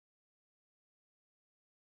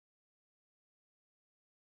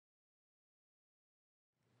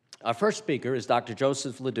Our first speaker is Dr.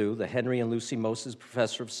 Joseph Ledoux, the Henry and Lucy Moses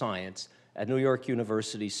Professor of Science at New York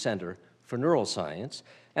University Center for Neuroscience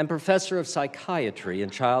and Professor of Psychiatry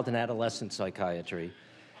and Child and Adolescent Psychiatry.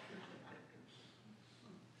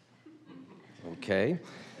 Okay.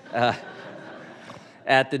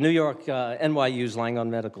 At the New York NYU's Langone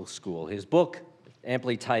Medical School. His book,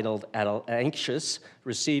 amply titled Anxious,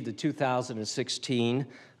 received the 2016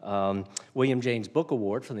 William James Book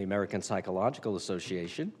Award from the American Psychological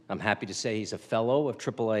Association. I'm happy to say he's a fellow of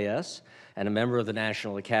AAAS and a member of the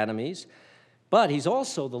National Academies, but he's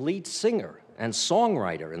also the lead singer and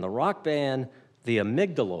songwriter in the rock band The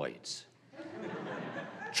Amygdaloids.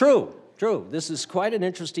 True. This is quite an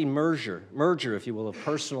interesting merger, if you will, of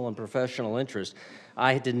personal and professional interest.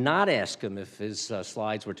 I did not ask him if his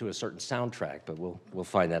slides were to a certain soundtrack, but we'll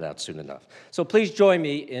find that out soon enough. So please join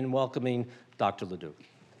me in welcoming Dr. Ledoux.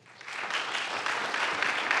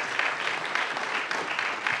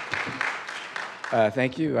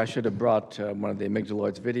 Thank you. I should have brought one of the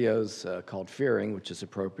Amygdaloids videos called Fearing, which is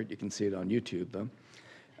appropriate. You can see it on YouTube, though.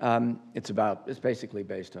 It's basically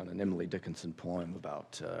based on an Emily Dickinson poem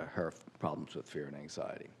about her problems with fear and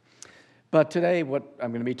anxiety. But today, what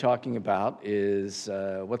I'm going to be talking about is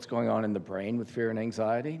what's going on in the brain with fear and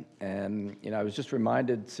anxiety. And I was just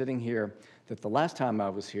reminded sitting here that the last time I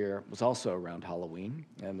was here was also around Halloween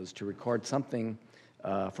and was to record something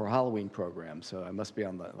for a Halloween program. So I must be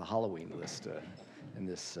on the Halloween list in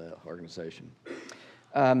this organization.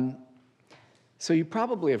 So you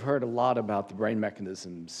probably have heard a lot about the brain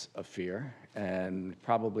mechanisms of fear, and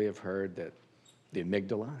probably have heard that the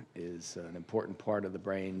amygdala is an important part of the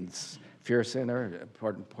brain's fear center, an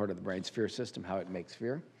important part of the brain's fear system, how it makes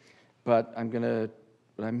fear. But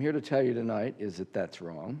what I'm here to tell you tonight is that that's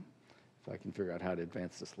wrong. If I can figure out how to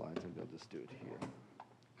advance the slides, maybe I'll just do it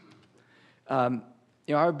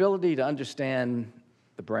here. Our ability to understand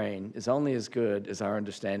the brain is only as good as our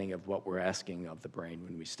understanding of what we're asking of the brain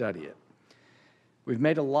when we study it. We've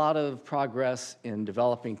made a lot of progress in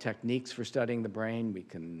developing techniques for studying the brain. We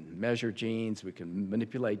can measure genes, we can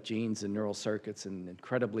manipulate genes and neural circuits in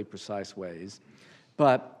incredibly precise ways.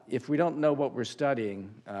 But if we don't know what we're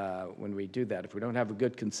studying when we do that, if we don't have a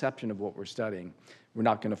good conception of what we're studying, we're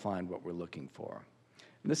not going to find what we're looking for.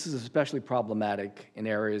 And this is especially problematic in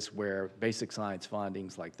areas where basic science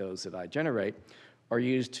findings like those that I generate are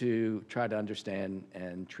used to try to understand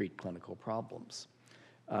and treat clinical problems.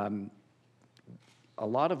 A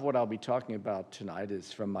lot of what I'll be talking about tonight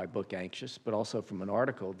is from my book, Anxious, but also from an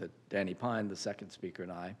article that Danny Pine, the second speaker,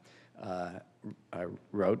 and I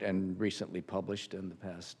wrote and recently published in the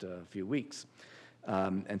past few weeks.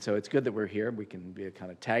 And so it's good that we're here. We can be a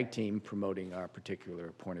kind of tag team promoting our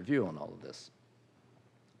particular point of view on all of this.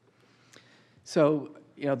 So,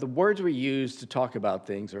 the words we use to talk about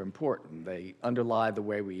things are important. They underlie the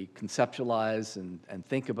way we conceptualize and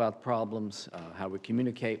think about problems, how we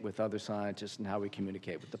communicate with other scientists, and how we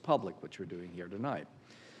communicate with the public, which we're doing here tonight.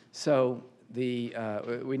 So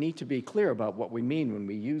we need to be clear about what we mean when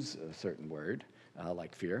we use a certain word,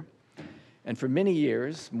 like fear. And for many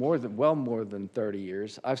years, well more than 30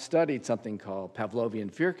 years, I've studied something called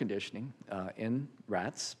Pavlovian fear conditioning in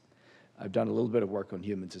rats. I've done a little bit of work on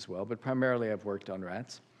humans as well, but primarily I've worked on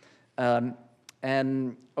rats.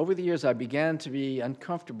 And over the years, I began to be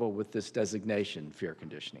uncomfortable with this designation, fear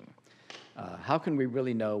conditioning. How can we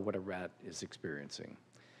really know what a rat is experiencing?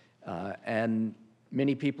 And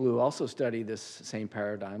many people who also study this same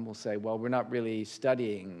paradigm will say, well, we're not really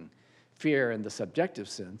studying fear in the subjective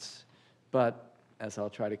sense, but as I'll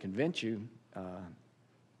try to convince you,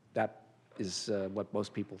 that is what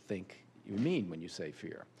most people think you mean when you say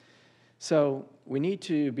fear. So we need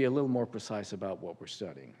to be a little more precise about what we're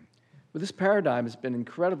studying. But this paradigm has been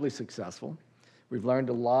incredibly successful. We've learned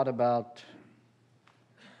a lot about,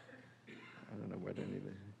 I don't know where to leave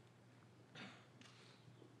it.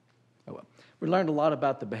 Oh well. We learned a lot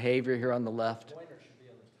about the behavior here on the left. The pointer should be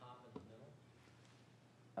on the top and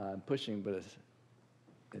the middle. I'm pushing, but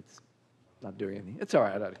it's not doing anything. It's all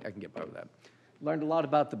right, I can get by with that. Learned a lot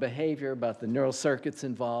about the behavior, about the neural circuits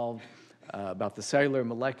involved, about the cellular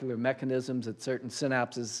molecular mechanisms at certain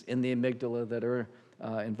synapses in the amygdala that are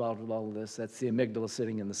involved with all of this. That's the amygdala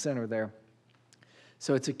sitting in the center there.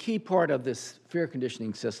 So it's a key part of this fear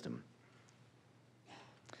conditioning system.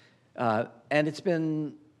 And it's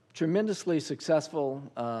been tremendously successful,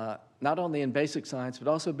 not only in basic science, but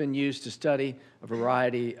also been used to study a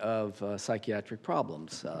variety of psychiatric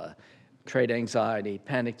problems. Trait anxiety,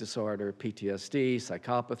 panic disorder, PTSD,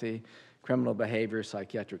 psychopathy, criminal behavior,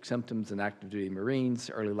 psychiatric symptoms in active duty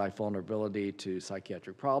Marines, early life vulnerability to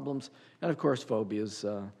psychiatric problems, and of course phobias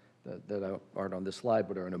that aren't on this slide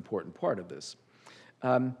but are an important part of this.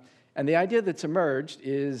 And the idea that's emerged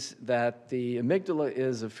is that the amygdala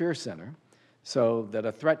is a fear center, so that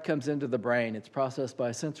a threat comes into the brain, it's processed by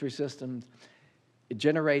a sensory system, it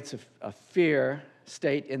generates a fear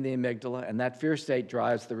state in the amygdala, and that fear state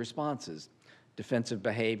drives the responses. Defensive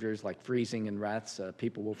behaviors like freezing in rats,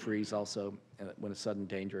 people will freeze also when a sudden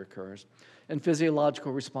danger occurs, and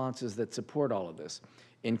physiological responses that support all of this.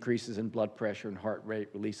 Increases in blood pressure and heart rate,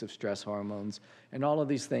 release of stress hormones, and all of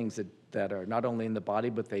these things that are not only in the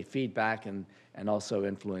body, but they feed back and also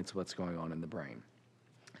influence what's going on in the brain.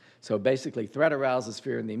 So basically, threat arouses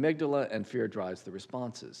fear in the amygdala, and fear drives the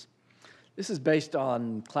responses. This is based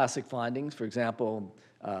on classic findings. For example,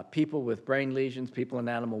 people with brain lesions, people and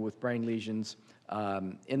animal with brain lesions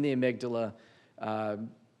in the amygdala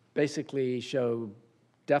basically show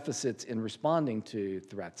deficits in responding to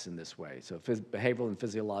threats in this way. So behavioral and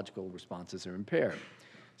physiological responses are impaired.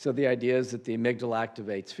 So the idea is that the amygdala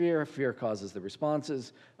activates fear, fear causes the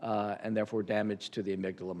responses, and therefore damage to the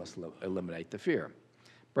amygdala must eliminate the fear.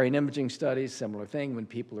 Brain imaging studies, similar thing, when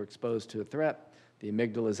people are exposed to a threat, the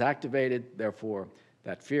amygdala is activated, therefore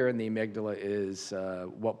that fear in the amygdala is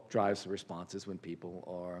what drives the responses when people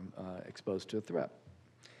are exposed to a threat.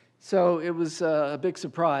 So it was a big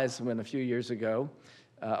surprise when a few years ago,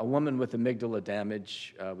 a woman with amygdala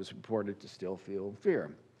damage was reported to still feel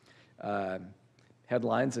fear.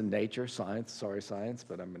 Headlines in Nature, Science, sorry Science,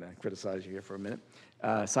 but I'm going to criticize you here for a minute.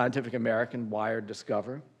 Scientific American, Wired,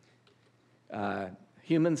 Discover.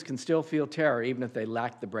 Humans can still feel terror even if they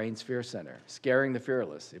lack the brain's fear center, scaring the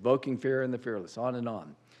fearless, evoking fear in the fearless, on and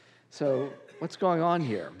on. So what's going on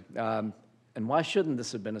here? And why shouldn't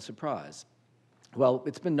this have been a surprise? Well,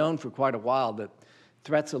 it's been known for quite a while that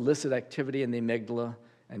threats elicit activity in the amygdala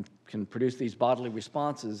and can produce these bodily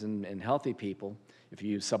responses in healthy people if you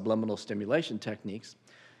use subliminal stimulation techniques.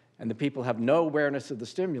 And the people have no awareness of the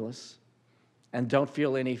stimulus and don't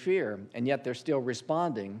feel any fear, and yet they're still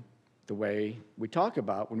responding the way we talk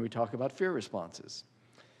about when we talk about fear responses.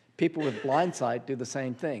 People with blind sight do the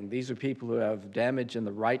same thing. These are people who have damage in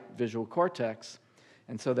the right visual cortex,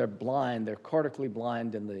 and so they're blind, they're cortically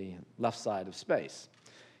blind in the left side of space.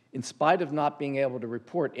 In spite of not being able to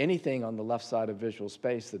report anything on the left side of visual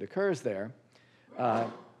space that occurs there,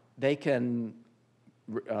 they can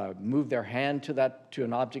move their hand to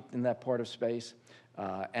an object in that part of space,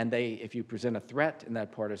 and if you present a threat in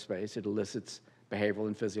that part of space, it elicits behavioral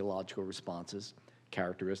and physiological responses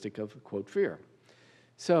characteristic of, quote, fear.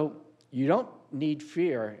 So you don't need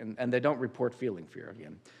fear, and they don't report feeling fear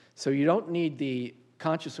again. So you don't need the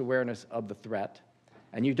conscious awareness of the threat,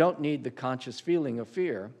 and you don't need the conscious feeling of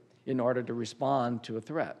fear in order to respond to a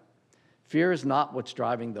threat. Fear is not what's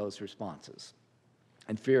driving those responses,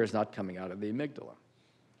 and fear is not coming out of the amygdala.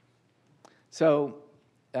 So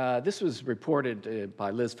this was reported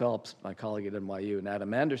by Liz Phelps, my colleague at NYU, and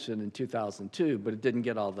Adam Anderson in 2002, but it didn't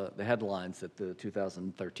get all the headlines that the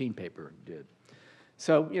 2013 paper did.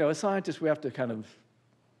 So, as scientists, we have to kind of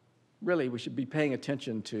we should be paying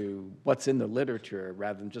attention to what's in the literature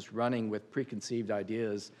rather than just running with preconceived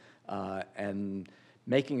ideas and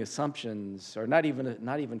making assumptions, or not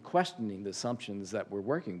even questioning the assumptions that we're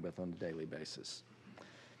working with on a daily basis.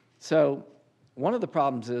 So one of the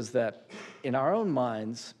problems is that in our own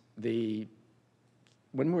minds, when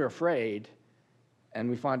we're afraid and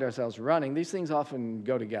we find ourselves running, these things often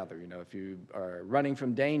go together. If you are running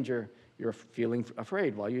from danger, you're feeling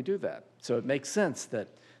afraid while you do that. So it makes sense that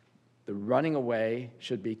the running away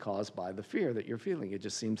should be caused by the fear that you're feeling. It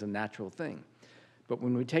just seems a natural thing. But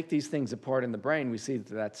when we take these things apart in the brain, we see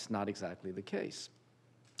that that's not exactly the case.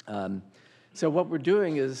 So what we're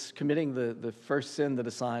doing is committing the first sin that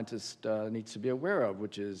a scientist needs to be aware of,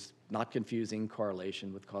 which is not confusing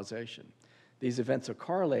correlation with causation. These events are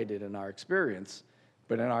correlated in our experience,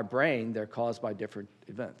 but in our brain, they're caused by different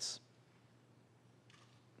events.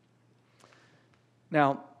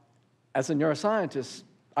 Now, as a neuroscientist,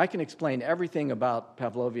 I can explain everything about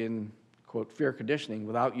Pavlovian, quote, fear conditioning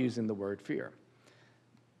without using the word fear.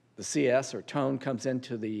 The CS, or tone, comes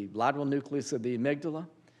into the lateral nucleus of the amygdala.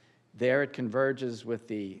 There it converges with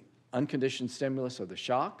the unconditioned stimulus, or the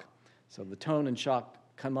shock. So the tone and shock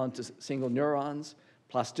come onto single neurons.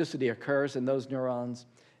 Plasticity occurs in those neurons.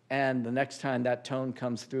 And the next time that tone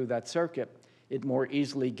comes through that circuit, it more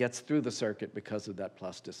easily gets through the circuit because of that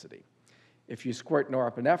plasticity. If you squirt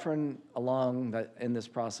norepinephrine in this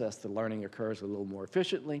process, the learning occurs a little more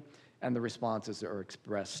efficiently, and the responses are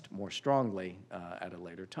expressed more strongly at a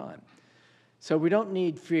later time. So we don't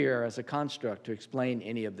need fear as a construct to explain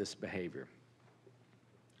any of this behavior.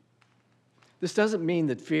 This doesn't mean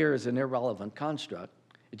that fear is an irrelevant construct.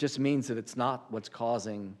 It just means that it's not what's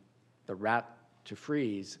causing the rat to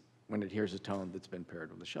freeze when it hears a tone that's been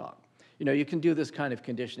paired with a shock. You know, you can do this kind of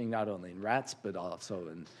conditioning not only in rats, but also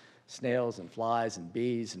in snails and flies and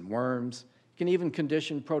bees and worms. You can even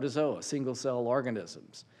condition protozoa, single-cell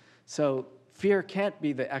organisms. So fear can't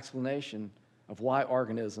be the explanation of why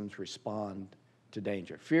organisms respond to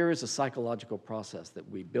danger. Fear is a psychological process that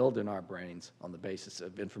we build in our brains on the basis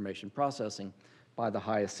of information processing by the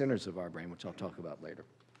highest centers of our brain, which I'll talk about later.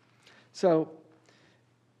 So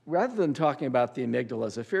rather than talking about the amygdala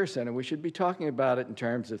as a fear center, we should be talking about it in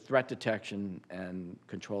terms of threat detection and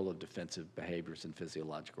control of defensive behaviors and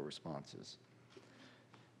physiological responses.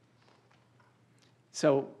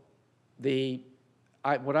 So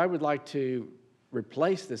what I would like to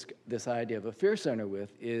replace this idea of a fear center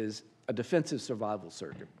with is a defensive survival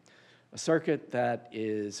circuit, a circuit that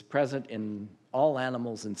is present in all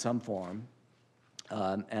animals in some form,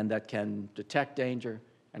 and that can detect danger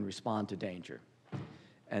and respond to danger.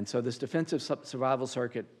 And so this defensive survival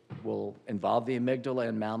circuit will involve the amygdala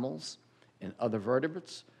in mammals and other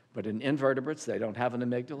vertebrates, but in invertebrates, they don't have an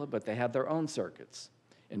amygdala, but they have their own circuits.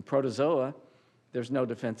 In protozoa, there's no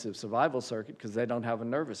defensive survival circuit because they don't have a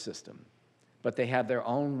nervous system, but they have their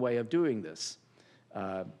own way of doing this.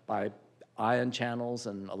 By ion channels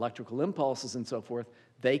and electrical impulses and so forth,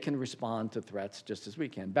 they can respond to threats just as we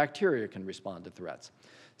can. Bacteria can respond to threats.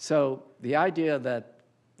 So the idea that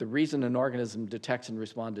the reason an organism detects and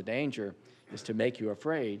responds to danger is to make you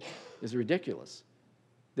afraid is ridiculous.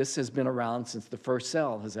 This has been around since the first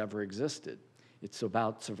cell has ever existed. It's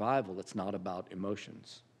about survival. It's not about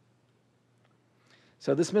emotions.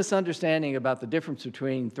 So this misunderstanding about the difference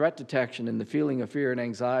between threat detection and the feeling of fear and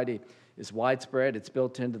anxiety is widespread. It's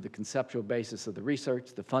built into the conceptual basis of the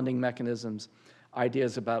research, the funding mechanisms,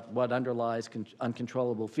 ideas about what underlies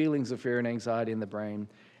uncontrollable feelings of fear and anxiety in the brain,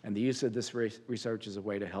 and the use of this research as a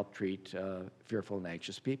way to help treat fearful and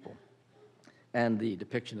anxious people, and the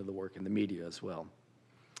depiction of the work in the media as well.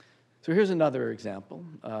 So here's another example.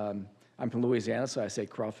 I'm from Louisiana, so I say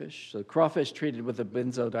crawfish. So crawfish treated with a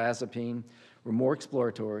benzodiazepine were more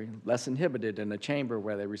exploratory, less inhibited in a chamber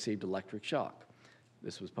where they received electric shock.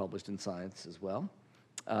 This was published in Science as well.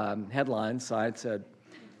 Headline, Science said,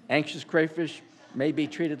 anxious crayfish may be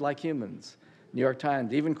treated like humans. New York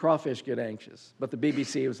Times, even crawfish get anxious. But the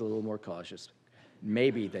BBC was a little more cautious.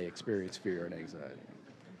 Maybe they experience fear and anxiety.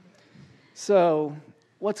 So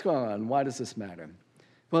what's going on? Why does this matter?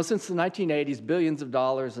 Well, since the 1980s, billions of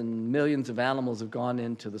dollars and millions of animals have gone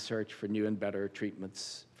into the search for new and better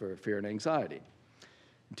treatments for fear and anxiety.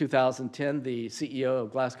 In 2010, the CEO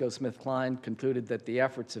of GlaxoSmithKline concluded that the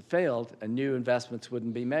efforts have failed and new investments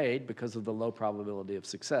wouldn't be made because of the low probability of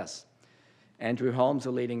success. Andrew Holmes,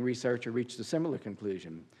 a leading researcher, reached a similar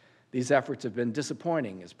conclusion. These efforts have been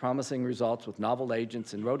disappointing, as promising results with novel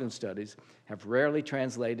agents in rodent studies have rarely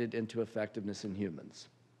translated into effectiveness in humans.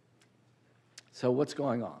 So what's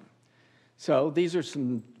going on? So these are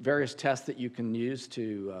some various tests that you can use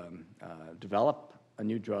to develop a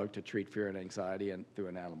new drug to treat fear and anxiety through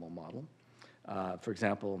an animal model. For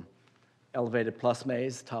example, elevated plus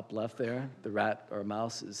maze, top left there, the rat or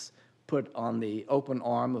mouse is put on the open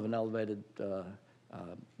arm of an elevated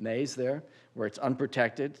maze there, where it's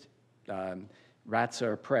unprotected. Rats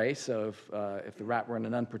are prey, so if the rat were in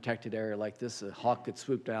an unprotected area like this, a hawk could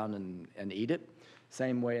swoop down and eat it.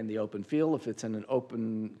 Same way in the open field. If it's in an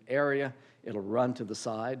open area, it'll run to the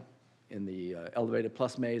side. In the elevated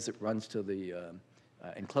plus maze, it runs to the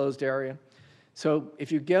enclosed area. So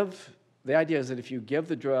if you the idea is that if you give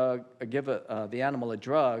the animal a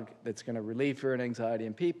drug that's going to relieve fear and anxiety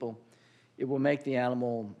in people, it will make the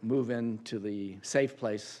animal move into the safe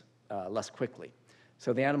place less quickly.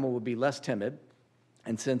 So the animal will be less timid,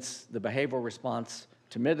 and since the behavioral response,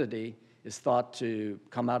 timidity, is thought to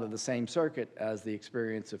come out of the same circuit as the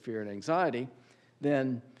experience of fear and anxiety,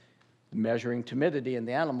 then measuring timidity in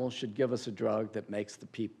the animal should give us a drug that makes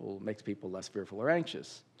people less fearful or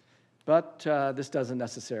anxious. But this doesn't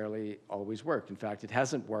necessarily always work. In fact, it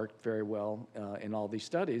hasn't worked very well in all these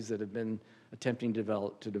studies that have been attempting to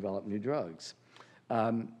develop new drugs.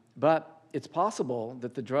 But it's possible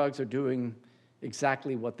that the drugs are doing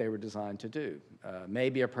exactly what they were designed to do.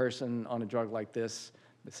 Maybe a person on a drug like this,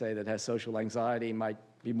 let's say that has social anxiety, might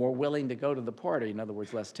be more willing to go to the party, in other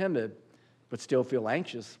words, less timid, but still feel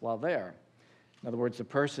anxious while there. In other words, the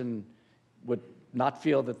person would not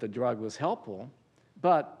feel that the drug was helpful,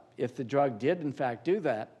 but if the drug did in fact do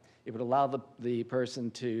that, it would allow the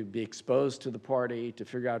person to be exposed to the party, to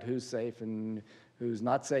figure out who's safe and who's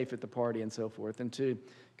not safe at the party and so forth, and to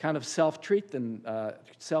kind of self-treat them,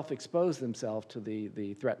 self-expose themselves to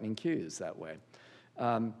the threatening cues that way.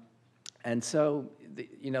 And so,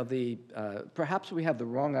 perhaps we have the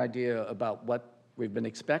wrong idea about what we've been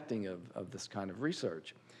expecting of this kind of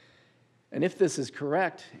research. And if this is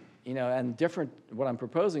correct, and what I'm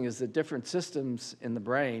proposing is that different systems in the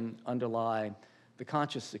brain underlie the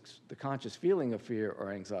conscious feeling of fear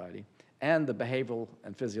or anxiety and the behavioral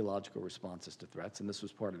and physiological responses to threats. And this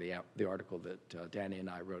was part of the article that Danny and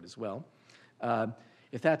I wrote as well.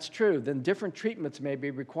 If that's true, then different treatments may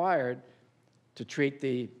be required to treat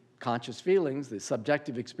the conscious feelings, the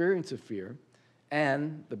subjective experience of fear,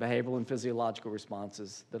 and the behavioral and physiological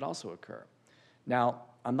responses that also occur. Now,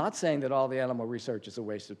 I'm not saying that all the animal research is a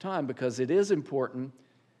waste of time, because it is important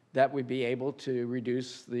that we be able to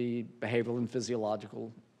reduce the behavioral and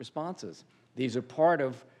physiological responses. These are part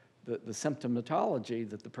of the symptomatology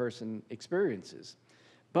that the person experiences,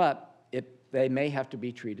 but they may have to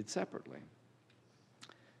be treated separately.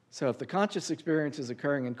 So if the conscious experience is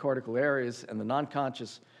occurring in cortical areas and the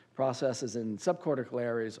non-conscious processes in subcortical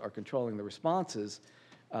areas are controlling the responses,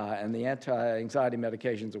 and the anti-anxiety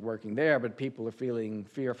medications are working there, but people are feeling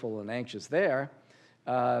fearful and anxious there,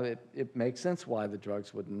 it makes sense why the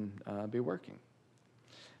drugs wouldn't be working.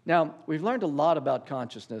 Now, we've learned a lot about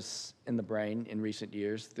consciousness in the brain in recent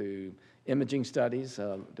years through imaging studies,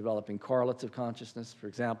 developing correlates of consciousness. For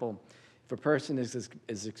example, if a person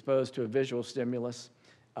is exposed to a visual stimulus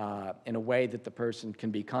in a way that the person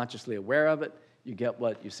can be consciously aware of it, you get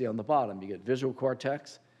what you see on the bottom. You get visual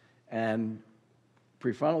cortex and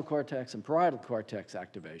prefrontal cortex and parietal cortex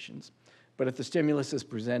activations. But if the stimulus is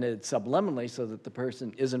presented subliminally so that the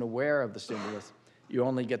person isn't aware of the stimulus, you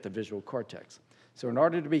only get the visual cortex. So in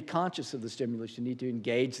order to be conscious of the stimulus, you need to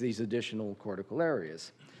engage these additional cortical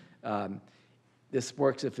areas. This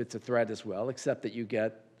works if it's a threat as well, except that you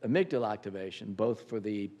get amygdala activation, both for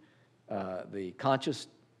the conscious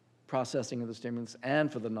processing of the stimulus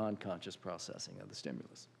and for the non-conscious processing of the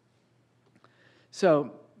stimulus.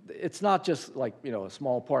 So it's not just like, a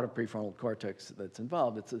small part of prefrontal cortex that's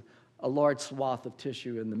involved. It's a large swath of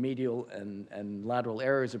tissue in the medial and lateral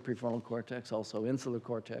areas of prefrontal cortex, also insular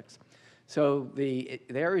cortex. So the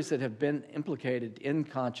areas that have been implicated in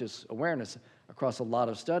conscious awareness across a lot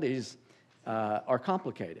of studies are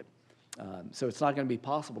complicated. So it's not going to be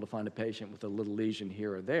possible to find a patient with a little lesion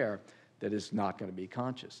here or there that is not going to be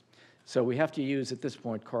conscious. So we have to use, at this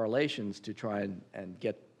point, correlations to try and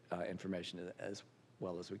get information as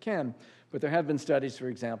well as we can. But there have been studies, for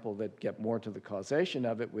example, that get more to the causation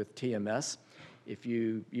of it with TMS. If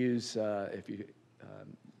you use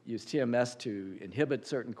TMS to inhibit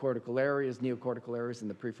certain cortical areas, neocortical areas in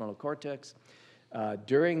the prefrontal cortex,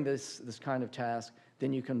 during this kind of task,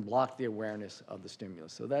 then you can block the awareness of the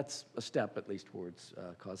stimulus. So that's a step, at least, towards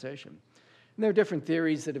causation. And there are different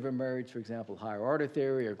theories that have emerged, for example, higher order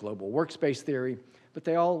theory or global workspace theory, but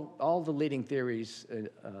all the leading theories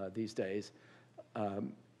these days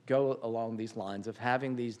go along these lines of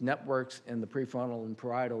having these networks in the prefrontal and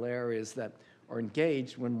parietal areas that are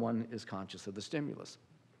engaged when one is conscious of the stimulus.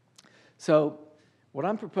 So what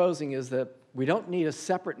I'm proposing is that we don't need a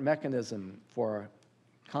separate mechanism for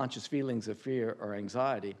conscious feelings of fear or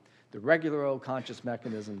anxiety. The regular old conscious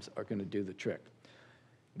mechanisms are going to do the trick.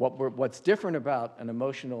 What's different about an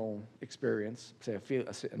emotional experience, say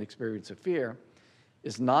an experience of fear,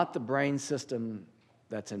 is not the brain system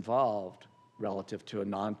that's involved relative to a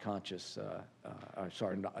non-conscious,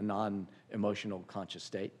 a non-emotional conscious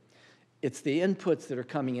state. It's the inputs that are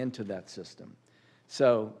coming into that system.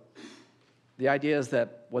 So the idea is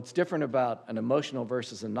that what's different about an emotional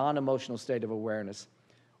versus a non-emotional state of awareness,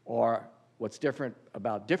 or what's different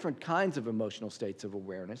about different kinds of emotional states of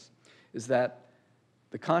awareness, is that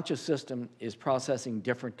the conscious system is processing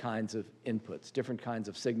different kinds of inputs, different kinds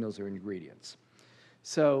of signals or ingredients.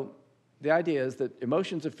 So the idea is that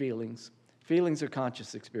emotions are feelings, feelings are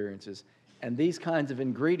conscious experiences, and these kinds of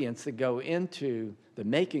ingredients that go into the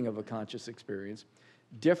making of a conscious experience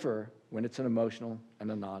differ when it's an emotional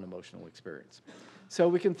and a non-emotional experience. So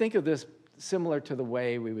we can think of this similar to the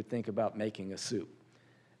way we would think about making a soup.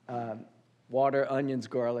 Water, onions,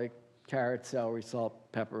 garlic, carrots, celery,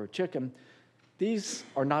 salt, pepper, or chicken. These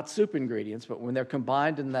are not soup ingredients, but when they're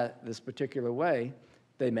combined in this particular way,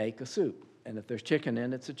 they make a soup. And if there's chicken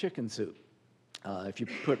in, it's a chicken soup. If you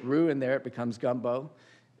put roux in there, it becomes gumbo.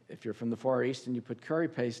 If you're from the Far East and you put curry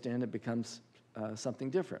paste in, it becomes something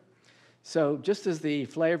different. So just as the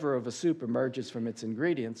flavor of a soup emerges from its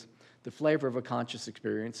ingredients, the flavor of a conscious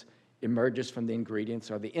experience emerges from the ingredients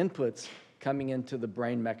or the inputs coming into the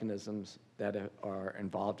brain mechanisms that are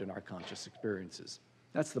involved in our conscious experiences.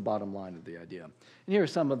 That's the bottom line of the idea. And here are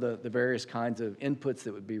some of the various kinds of inputs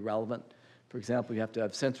that would be relevant. For example, you have to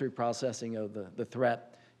have sensory processing of the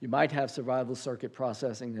threat. You might have survival circuit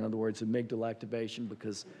processing, in other words, amygdala activation,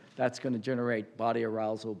 because that's going to generate body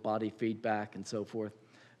arousal, body feedback, and so forth.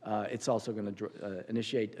 It's also going to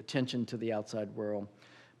initiate attention to the outside world.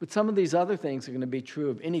 But some of these other things are going to be true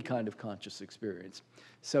of any kind of conscious experience.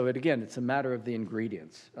 So again, it's a matter of the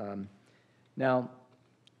ingredients. Now,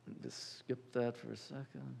 just skip that for a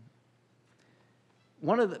second.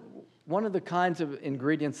 One of the kinds of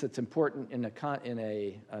ingredients that's important in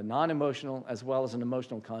a non-emotional as well as an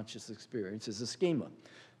emotional conscious experience is a schema.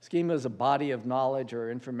 Schema is a body of knowledge or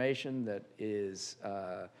information that is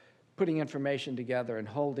putting information together and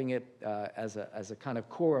holding it as a kind of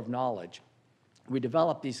core of knowledge. We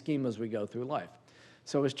develop these schemas as we go through life.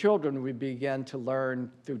 So as children, we begin to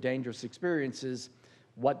learn through dangerous experiences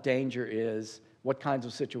what danger is, what kinds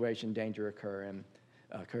of situation danger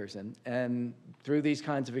occurs in. And through these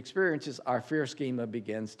kinds of experiences, our fear schema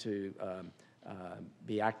begins to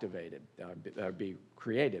be activated, be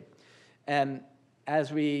created. And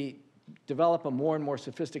as we develop a more and more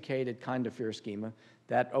sophisticated kind of fear schema,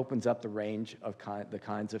 that opens up the range of the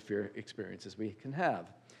kinds of fear experiences we can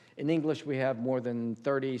have. In English, we have more than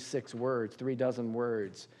 36 words, 36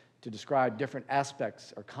 words, to describe different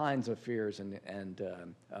aspects or kinds of fears and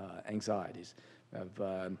anxieties. We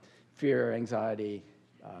have fear, anxiety,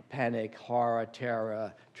 panic, horror,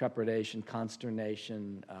 terror, trepidation,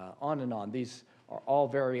 consternation, on and on. These are all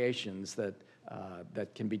variations that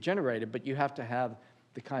can be generated, but you have to have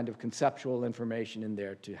the kind of conceptual information in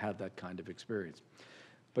there to have that kind of experience.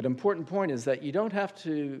 But an important point is that you don't have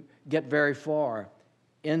to get very far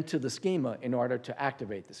into the schema in order to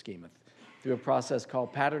activate the schema. Through a process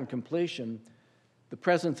called pattern completion, the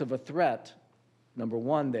presence of a threat, number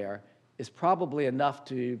one there, is probably enough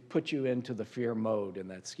to put you into the fear mode in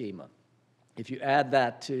that schema. If you add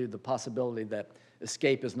that to the possibility that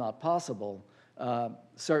escape is not possible,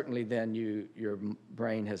 certainly then your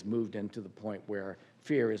brain has moved into the point where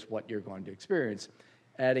fear is what you're going to experience.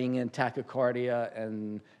 Adding in tachycardia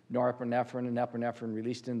and norepinephrine and epinephrine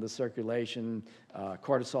released into the circulation,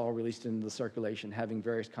 cortisol released into the circulation, having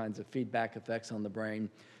various kinds of feedback effects on the brain.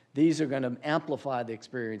 These are going to amplify the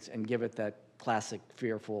experience and give it that classic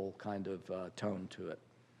fearful kind of tone to it.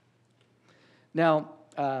 Now,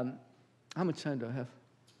 how much time do I have?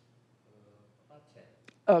 About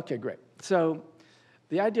 10. Okay, great. So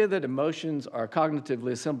the idea that emotions are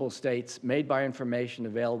cognitively assembled states made by information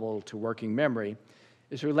available to working memory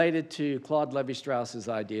is related to Claude Lévi-Strauss's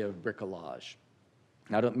idea of bricolage.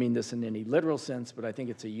 Now, I don't mean this in any literal sense, but I think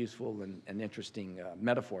it's a useful and interesting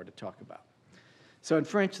metaphor to talk about. So in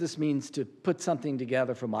French, this means to put something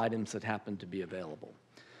together from items that happen to be available.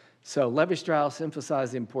 So Lévi-Strauss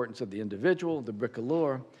emphasized the importance of the individual, the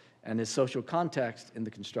bricoleur, and his social context in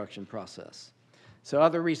the construction process. So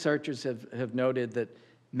other researchers have noted that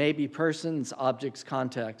maybe persons, objects,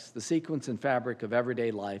 contexts, the sequence and fabric of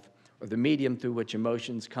everyday life, or the medium through which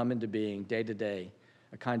emotions come into being day to day,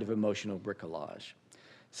 a kind of emotional bricolage.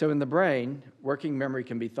 So in the brain, working memory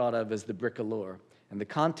can be thought of as the bricoleur, and the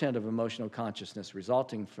content of emotional consciousness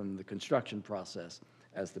resulting from the construction process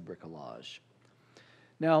as the bricolage.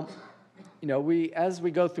 Now, as we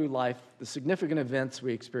go through life, the significant events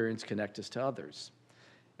we experience connect us to others.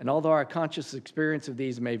 And although our conscious experience of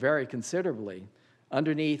these may vary considerably,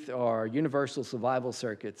 underneath are universal survival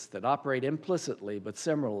circuits that operate implicitly but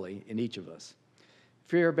similarly in each of us.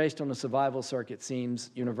 Fear based on a survival circuit seems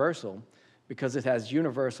universal because it has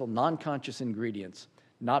universal non-conscious ingredients,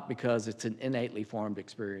 not because it's an innately formed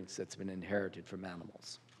experience that's been inherited from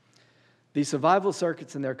animals. These survival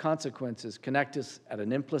circuits and their consequences connect us at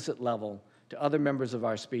an implicit level to other members of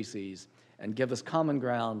our species and give us common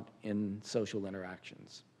ground in social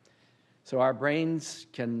interactions. So our brains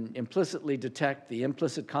can implicitly detect the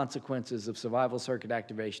implicit consequences of survival circuit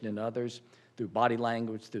activation in others through body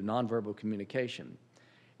language, through nonverbal communication.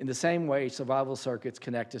 In the same way, survival circuits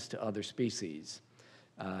connect us to other species.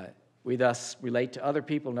 We thus relate to other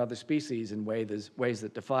people and other species in ways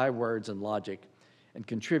that defy words and logic and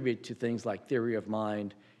contribute to things like theory of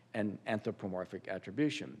mind and anthropomorphic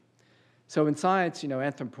attribution. So in science,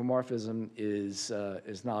 anthropomorphism is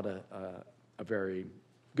not a very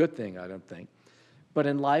good thing, I don't think. But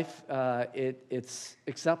in life, it's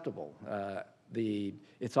acceptable.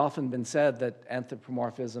 It's often been said that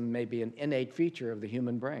anthropomorphism may be an innate feature of the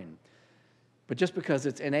human brain. But just because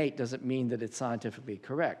it's innate doesn't mean that it's scientifically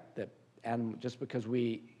correct. And just because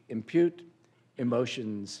we impute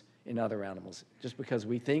emotions in other animals, just because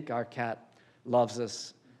we think our cat loves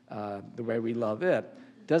us the way we love it,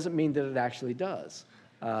 doesn't mean that it actually does.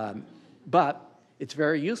 But it's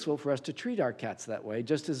very useful for us to treat our cats that way,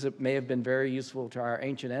 just as it may have been very useful to our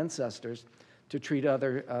ancient ancestors to treat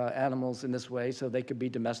other animals in this way so they could be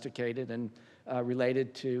domesticated and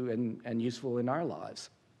related to and useful in our lives.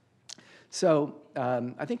 So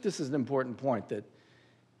I think this is an important point,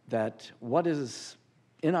 that what is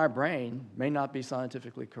in our brain may not be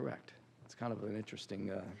scientifically correct. It's kind of an interesting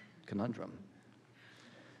conundrum.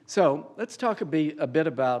 So let's talk a bit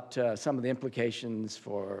about some of the implications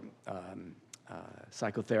for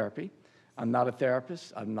psychotherapy. I'm not a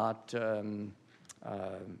therapist. I've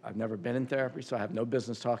never been in therapy, so I have no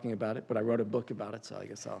business talking about it, but I wrote a book about it, so I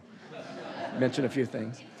guess I'll mention a few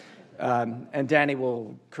things. And Danny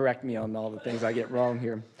will correct me on all the things I get wrong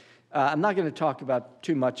here. I'm not going to talk about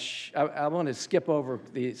too much. I want to skip over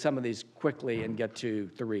some of these quickly and get to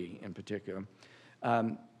 3 in particular.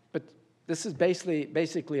 But this is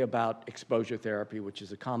basically about exposure therapy, which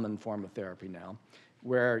is a common form of therapy now,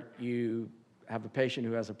 where you have a patient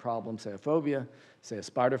who has a problem, say a phobia, say a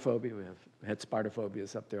spider phobia. We had spider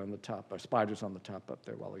phobias up there on the top, or spiders on the top up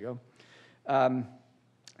there a while ago.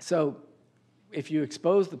 So if you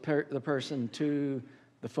expose the person to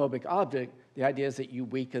the phobic object, the idea is that you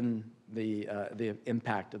weaken the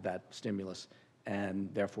impact of that stimulus, and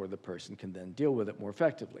therefore the person can then deal with it more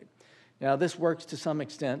effectively. Now, this works to some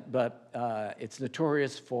extent, but it's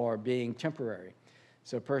notorious for being temporary.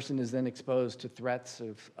 So a person is then exposed to threats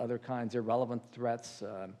of other kinds, irrelevant threats,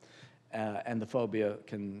 and the phobia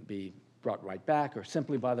can be brought right back, or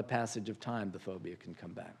simply by the passage of time, the phobia can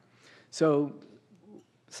come back. So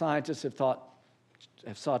scientists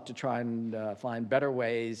have sought to try and find better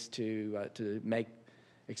ways to make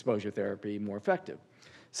exposure therapy more effective.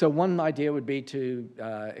 So one idea would be to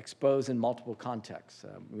expose in multiple contexts.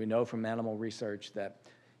 We know from animal research that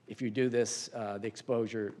if you do this, the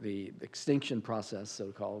exposure, the extinction process,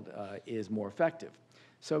 so-called, is more effective.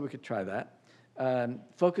 So we could try that.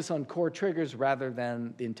 Focus on core triggers rather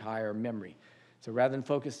than the entire memory. So rather than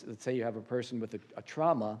focus, let's say you have a person with a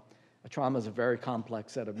trauma is a very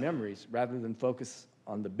complex set of memories. Rather than focus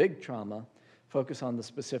on the big trauma, focus on the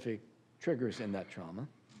specific triggers in that trauma.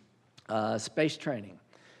 Space training.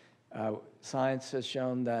 Science has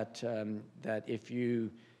shown that if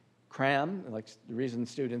you cram, like the reason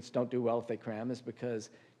students don't do well if they cram is because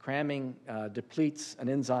cramming depletes an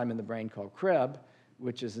enzyme in the brain called CREB,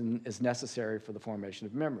 which is necessary for the formation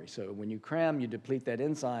of memory. So when you cram, you deplete that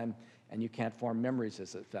enzyme, and you can't form memories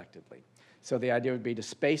as effectively. So the idea would be to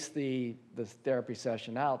space the therapy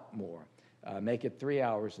session out more, make it 3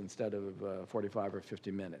 hours instead of 45 or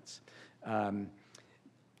 50 minutes.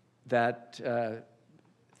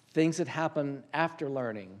 Things that happen after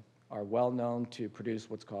learning are well known to produce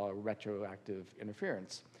what's called retroactive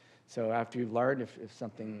interference. So after you've learned, if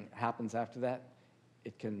something happens after that,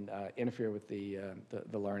 it can interfere with the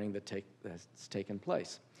learning that's taken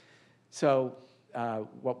place. So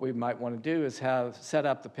what we might want to do is set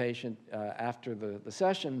up the patient after the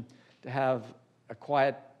session to have a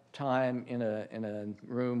quiet time in a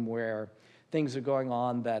room where things are going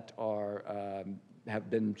on that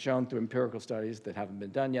have been shown through empirical studies that haven't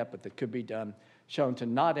been done yet, but that could be done, shown to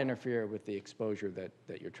not interfere with the exposure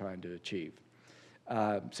that you're trying to achieve.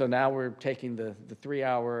 So now we're taking the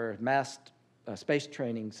 3-hour massed space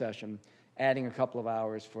training session, adding a couple of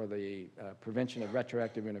hours for the prevention of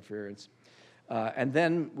retroactive interference, and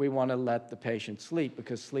then we want to let the patient sleep,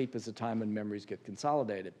 because sleep is the time when memories get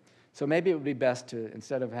consolidated. So maybe it would be best to,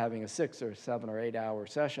 instead of having a 6 or 7 or 8 hour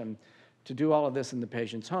session, to do all of this in the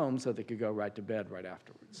patient's home so they could go right to bed right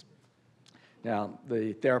afterwards. Now,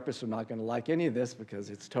 the therapists are not going to like any of this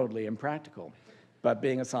because it's totally impractical. But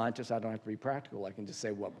being a scientist, I don't have to be practical. I can just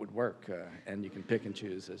say what would work, and you can pick and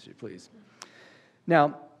choose as you please.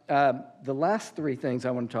 Now, the last 3 things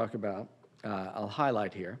I want to talk about, I'll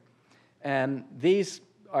highlight here. And these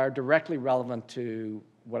are directly relevant to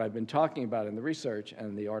what I've been talking about in the research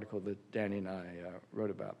and the article that Danny and I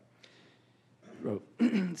wrote about.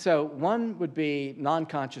 So one would be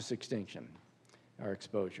non-conscious extinction, or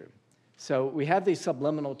exposure. So we have these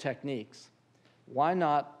subliminal techniques. Why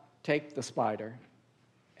not take the spider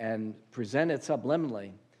and present it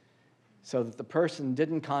subliminally so that the person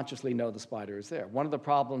didn't consciously know the spider is there? One of the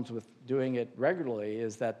problems with doing it regularly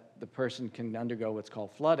is that the person can undergo what's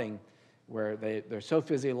called flooding, where they're so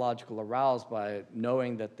physiologically aroused by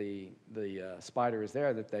knowing that the spider is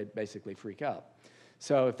there that they basically freak out.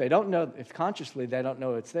 So if they don't know, if consciously they don't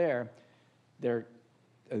know it's there, the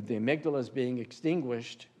amygdala is being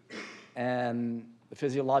extinguished, and the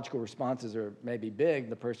physiological responses are maybe big.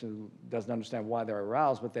 The person doesn't understand why they're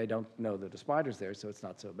aroused, but they don't know that the spider's there, so it's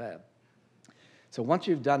not so bad. So once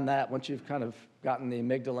you've done that, once you've kind of gotten the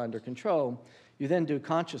amygdala under control, you then do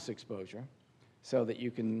conscious exposure so that you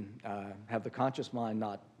can have the conscious mind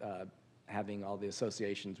not having all the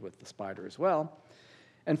associations with the spider as well.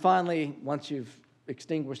 And finally, once you've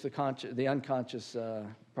extinguished the unconscious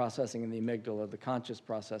processing in the amygdala, the conscious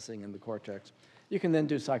processing in the cortex, you can then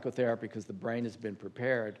do psychotherapy because the brain has been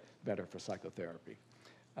prepared better for psychotherapy.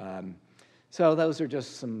 So those are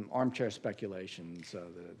just some armchair speculations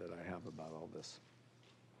that I have about all this.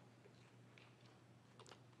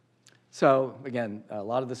 So again, a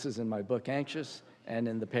lot of this is in my book, Anxious, and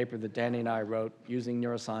in the paper that Danny and I wrote, Using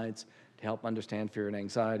Neuroscience to Help Understand Fear and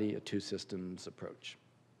Anxiety, a two-systems approach.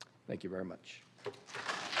 Thank you very much.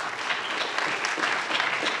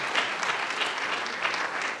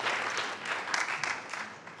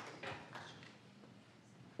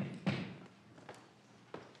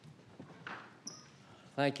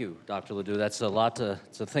 Thank you, Dr. Ledoux. That's a lot to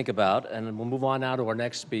think about. And we'll move on now to our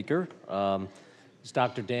next speaker. It's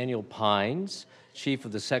Dr. Daniel Pines, Chief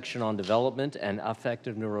of the Section on Development and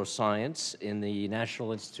Affective Neuroscience in the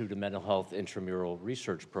National Institute of Mental Health Intramural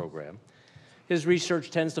Research Program. His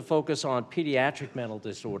research tends to focus on pediatric mental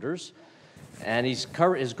disorders, and his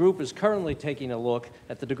group is currently taking a look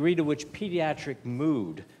at the degree to which pediatric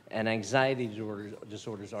mood and anxiety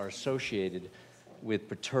disorders are associated with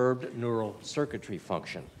perturbed neural circuitry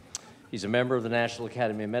function. He's a member of the National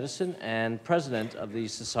Academy of Medicine and president of the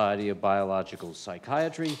Society of Biological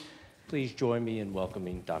Psychiatry. Please join me in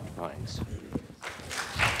welcoming Dr. Pines.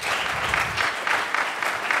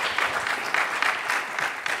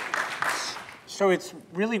 So it's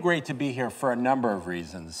really great to be here for a number of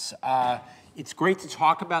reasons. It's great to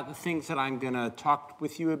talk about the things that I'm going to talk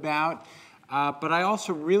with you about, but I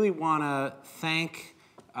also really want to thank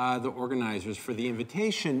the organizers for the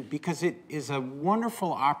invitation, because it is a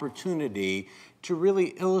wonderful opportunity to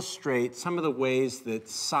really illustrate some of the ways that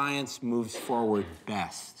science moves forward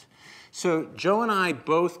best. So Joe and I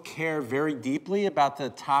both care very deeply about the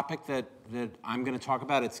topic that I'm going to talk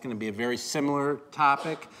about. It's going to be a very similar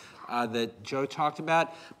topic that Joe talked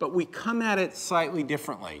about, but we come at it slightly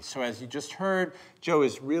differently. So as you just heard, Joe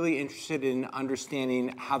is really interested in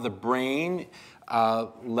understanding how the brain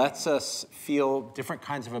lets us feel different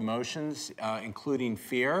kinds of emotions, including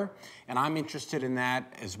fear, and I'm interested in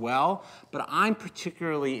that as well. But I'm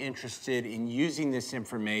particularly interested in using this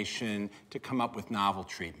information to come up with novel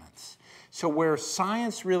treatments. So where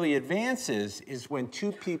science really advances is when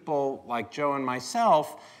two people like Joe and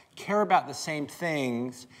myself care about the same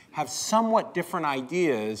things, have somewhat different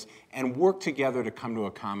ideas, and work together to come to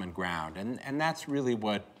a common ground. And that's really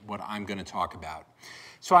what I'm going to talk about.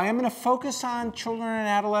 So I am going to focus on children and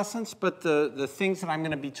adolescents, but the things that I'm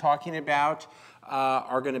going to be talking about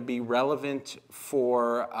are going to be relevant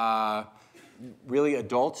for really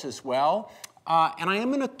adults as well. And I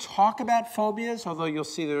am going to talk about phobias, although you'll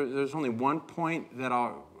see there's only one point that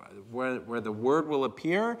where the word will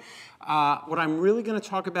appear. What I'm really going to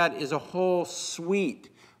talk about is a whole suite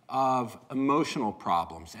of emotional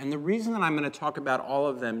problems. And the reason that I'm going to talk about all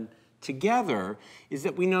of them together is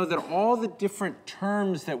that we know that all the different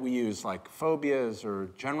terms that we use, like phobias or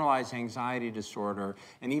generalized anxiety disorder,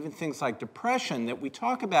 and even things like depression that we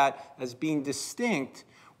talk about as being distinct,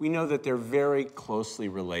 we know that they're very closely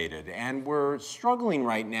related. And we're struggling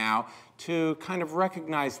right now to kind of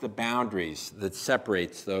recognize the boundaries that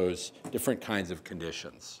separates those different kinds of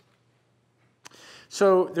conditions.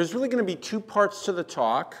 So there's really going to be two parts to the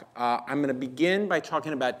talk. I'm going to begin by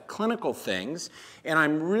talking about clinical things, and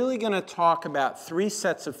I'm really going to talk about three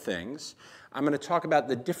sets of things. I'm going to talk about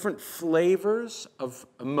the different flavors of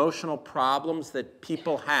emotional problems that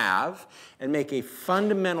people have and make a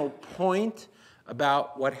fundamental point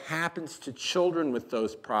about what happens to children with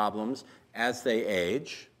those problems as they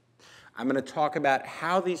age. I'm going to talk about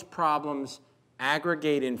how these problems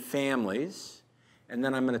aggregate in families. And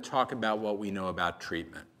then I'm going to talk about what we know about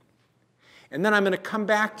treatment. And then I'm going to come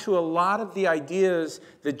back to a lot of the ideas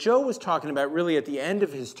that Joe was talking about really at the end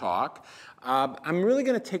of his talk. I'm really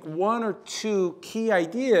going to take one or two key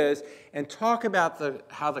ideas and talk about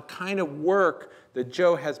how the kind of work that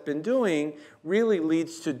Joe has been doing really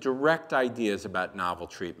leads to direct ideas about novel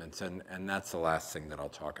treatments. And that's the last thing that I'll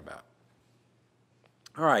talk about.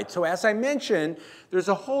 All right, so as I mentioned, there's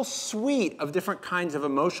a whole suite of different kinds of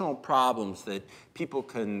emotional problems that people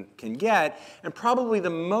can get, and probably the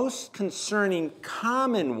most concerning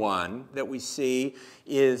common one that we see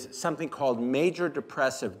is something called major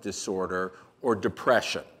depressive disorder or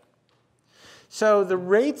depression. So the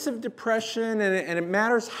rates of depression, and it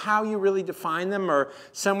matters how you really define them, are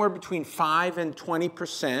somewhere between 5 and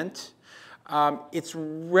 20%. It's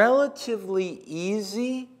relatively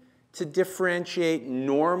easy to differentiate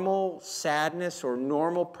normal sadness or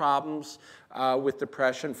normal problems with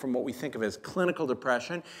depression from what we think of as clinical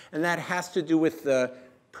depression. And that has to do with the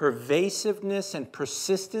pervasiveness and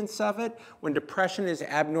persistence of it. When depression is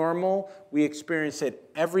abnormal, we experience it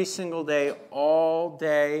every single day, all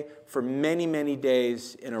day, for many, many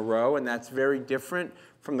days in a row, and that's very different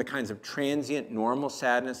from the kinds of transient, normal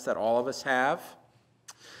sadness that all of us have.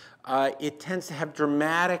 It tends to have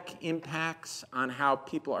dramatic impacts on how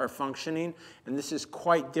people are functioning, and this is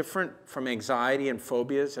quite different from anxiety and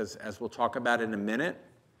phobias, as we'll talk about in a minute.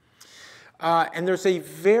 And there's a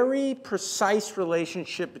very precise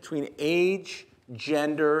relationship between age,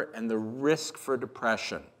 gender, and the risk for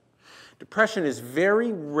depression. Depression is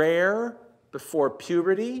very rare before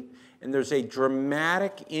puberty, and there's a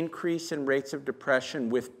dramatic increase in rates of depression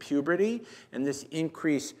with puberty, and this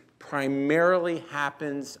increase primarily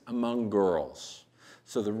happens among girls.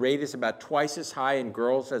 So the rate is about twice as high in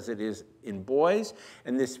girls as it is in boys,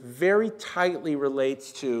 and this very tightly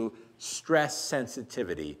relates to stress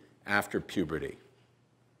sensitivity after puberty.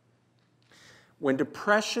 When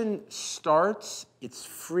depression starts, it's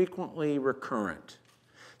frequently recurrent.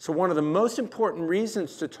 So one of the most important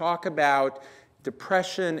reasons to talk about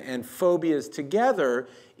depression and phobias together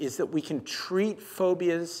is that we can treat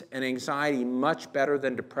phobias and anxiety much better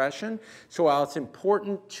than depression. So while it's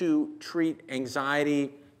important to treat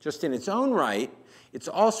anxiety just in its own right, it's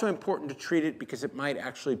also important to treat it because it might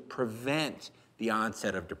actually prevent the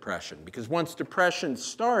onset of depression. Because once depression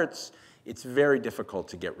starts, it's very difficult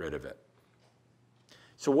to get rid of it.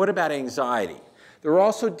 So what about anxiety? There are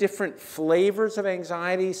also different flavors of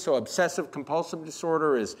anxiety. So obsessive compulsive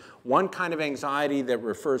disorder is one kind of anxiety that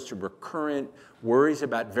refers to recurrent worries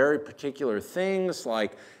about very particular things,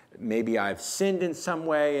 like maybe I've sinned in some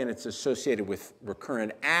way and it's associated with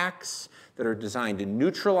recurrent acts that are designed to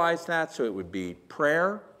neutralize that, so it would be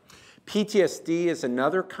prayer. PTSD is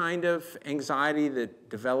another kind of anxiety that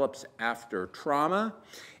develops after trauma.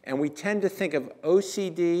 And we tend to think of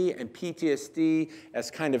OCD and PTSD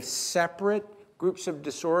as kind of separate groups of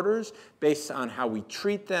disorders based on how we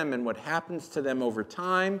treat them and what happens to them over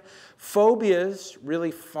time. Phobias really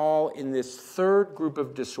fall in this third group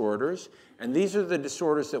of disorders, and these are the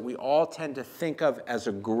disorders that we all tend to think of as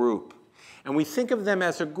a group. And we think of them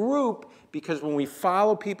as a group because when we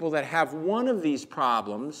follow people that have one of these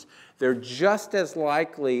problems, they're just as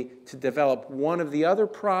likely to develop one of the other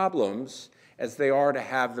problems as they are to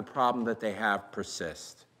have the problem that they have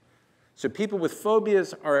persist. So people with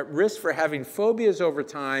phobias are at risk for having phobias over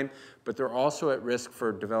time, but they're also at risk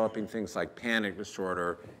for developing things like panic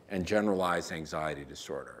disorder and generalized anxiety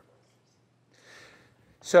disorder.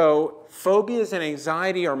 So phobias and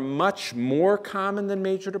anxiety are much more common than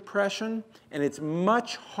major depression, and it's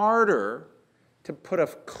much harder to put a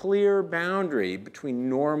clear boundary between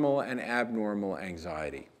normal and abnormal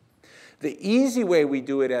anxiety. The easy way we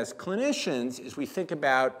do it as clinicians is we think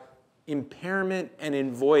about impairment and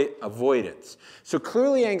avoidance. So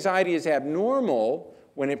clearly anxiety is abnormal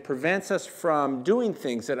when it prevents us from doing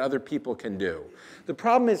things that other people can do. The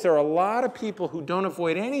problem is there are a lot of people who don't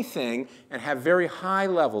avoid anything and have very high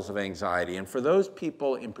levels of anxiety. And for those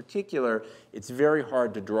people in particular, it's very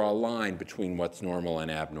hard to draw a line between what's normal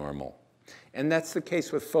and abnormal. And that's the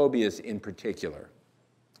case with phobias in particular.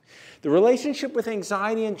 The relationship with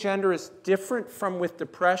anxiety and gender is different from with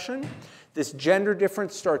depression. This gender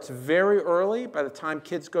difference starts very early. By the time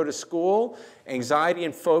kids go to school, anxiety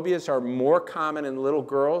and phobias are more common in little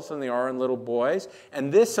girls than they are in little boys.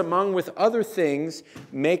 And this, among with other things,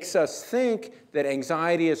 makes us think that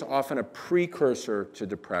anxiety is often a precursor to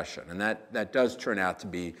depression. And that does turn out to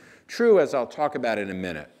be true, as I'll talk about in a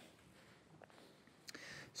minute.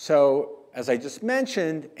 So, as I just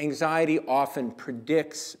mentioned, anxiety often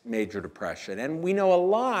predicts major depression. And we know a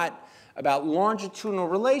lot about longitudinal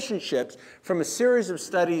relationships from a series of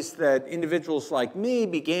studies that individuals like me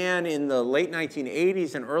began in the late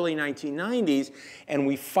 1980s and early 1990s. And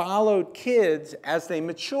we followed kids as they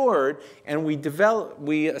matured, and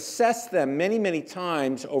we assessed them many, many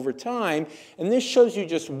times over time. And this shows you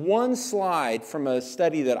just one slide from a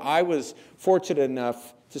study that I was fortunate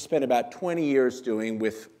enough to spend about 20 years doing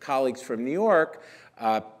with colleagues from New York,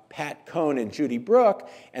 Pat Cohn and Judy Brooke.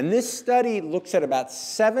 And this study looks at about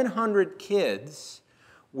 700 kids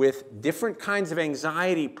with different kinds of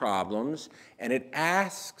anxiety problems, and it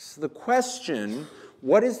asks the question,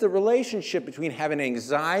 what is the relationship between having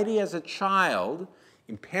anxiety as a child,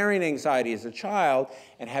 impairing anxiety as a child,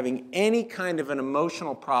 and having any kind of an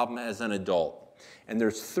emotional problem as an adult? And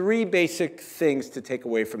there's three basic things to take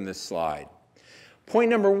away from this slide. Point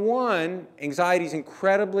number one, anxiety is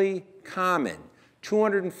incredibly common.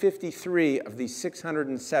 253 of these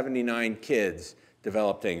 679 kids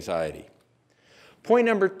developed anxiety. Point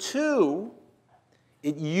number two,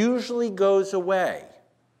 it usually goes away.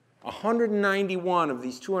 191 of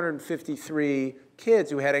these 253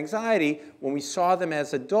 kids who had anxiety, when we saw them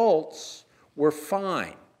as adults, were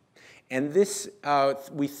fine. And this,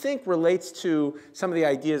 we think, relates to some of the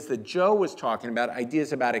ideas that Joe was talking about,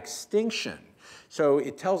 ideas about extinction. So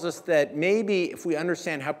it tells us that maybe if we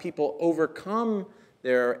understand how people overcome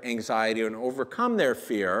their anxiety and overcome their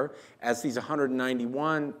fear, as these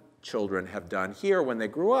 191 children have done here when they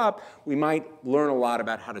grew up, we might learn a lot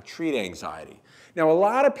about how to treat anxiety. Now, a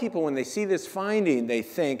lot of people, when they see this finding, they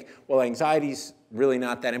think, well, anxiety's really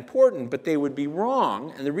not that important, but they would be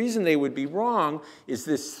wrong. And the reason they would be wrong is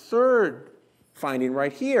this third finding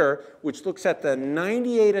right here, which looks at the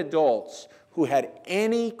 98 adults who had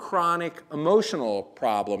any chronic emotional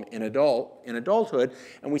problem in adulthood,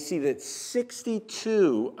 and we see that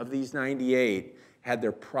 62 of these 98 had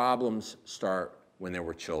their problems start when they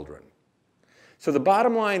were children. So the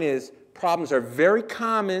bottom line is problems are very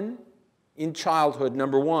common in childhood,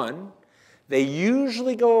 number one. They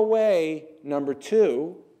usually go away, number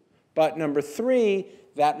two. But number three,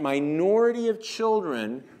 that minority of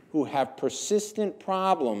children who have persistent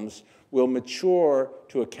problems will mature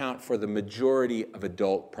to account for the majority of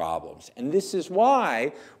adult problems. And this is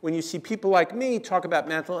why, when you see people like me talk about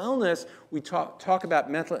mental illness, we talk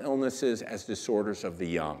about mental illnesses as disorders of the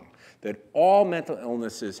young. That all mental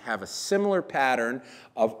illnesses have a similar pattern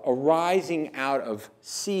of arising out of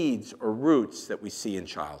seeds or roots that we see in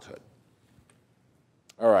childhood.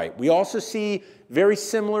 All right, we also see very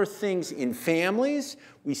similar things in families.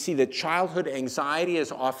 We see that childhood anxiety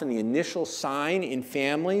is often the initial sign in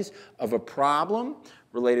families of a problem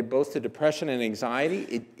related both to depression and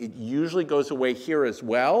anxiety. It usually goes away here as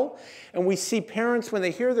well. And we see parents, when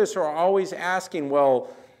they hear this, are always asking,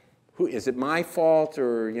 well, is it my fault,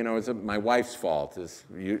 or is it my wife's fault, is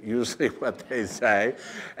usually what they say.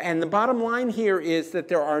 And the bottom line here is that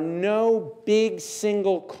there are no big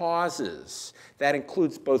single causes. That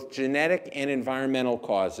includes both genetic and environmental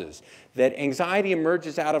causes. That anxiety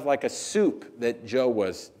emerges out of like a soup that Joe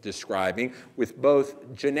was describing, with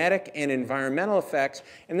both genetic and environmental effects.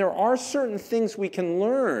 And there are certain things we can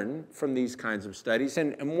learn from these kinds of studies.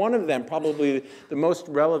 And one of them, probably the most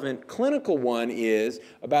relevant clinical one, is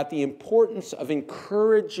about the importance of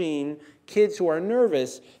encouraging kids who are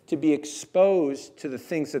nervous to be exposed to the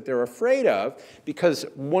things that they're afraid of, because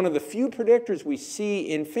one of the few predictors we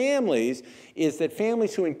see in families is that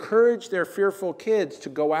families who encourage their fearful kids to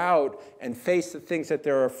go out and face the things that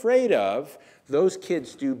they're afraid of, those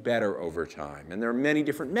kids do better over time. And there are many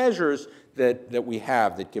different measures that we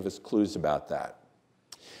have that give us clues about that.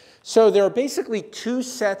 So there are basically two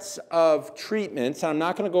sets of treatments, and I'm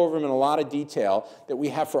not going to go over them in a lot of detail, that we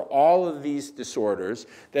have for all of these disorders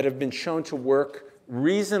that have been shown to work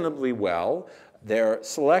reasonably well. They're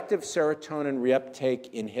selective serotonin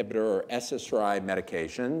reuptake inhibitor, or SSRI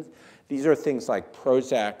medications. These are things like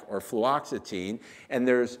Prozac or fluoxetine. And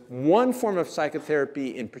there's one form of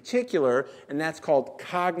psychotherapy in particular, and that's called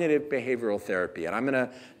cognitive behavioral therapy. And I'm going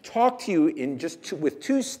to talk to you in with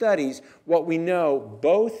two studies what we know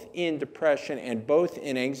both in depression and both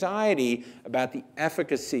in anxiety about the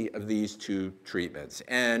efficacy of these two treatments.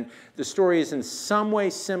 And the story is in some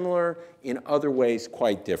ways similar, in other ways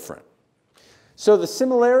quite different. So the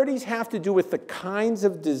similarities have to do with the kinds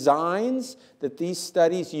of designs that these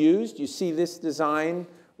studies used. You see this design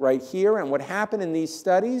right here. And what happened in these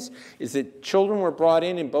studies is that children were brought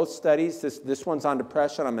in both studies. This one's on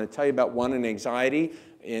depression. I'm going to tell you about one in anxiety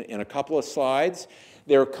in a couple of slides.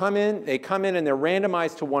 They come in and they're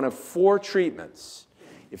randomized to one of four treatments.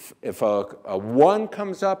 If a 1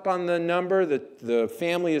 comes up on the number, the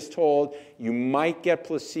family is told you might get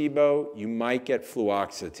placebo, you might get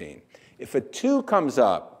fluoxetine. If a 2 comes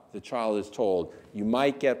up, the child is told, you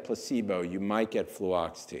might get placebo, you might get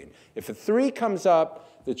fluoxetine. If a 3 comes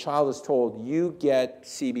up, the child is told, you get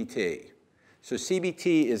CBT. So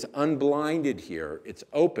CBT is unblinded here. It's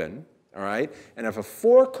open, all right? And if a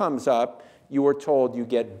 4 comes up, you are told you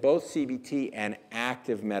get both CBT and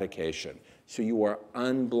active medication. So you are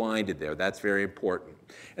unblinded there. That's very important.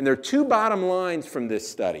 And there are two bottom lines from this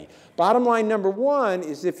study. Bottom line number one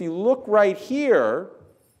is if you look right here,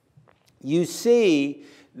 you see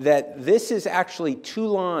that this is actually two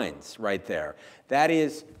lines right there. That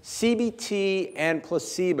is CBT and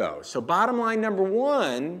placebo. So bottom line number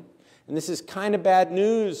one, and this is kind of bad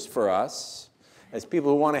news for us as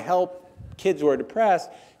people who want to help kids who are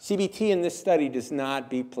depressed, CBT in this study does not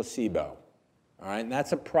beat placebo. All right, and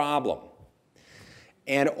that's a problem.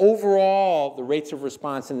 And overall, the rates of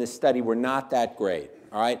response in this study were not that great.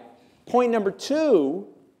 All right, point number two,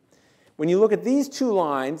 when you look at these two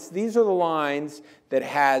lines, these are the lines that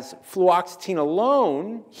has fluoxetine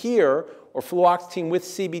alone here, or fluoxetine with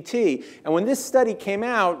CBT. And when this study came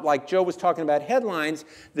out, like Joe was talking about headlines,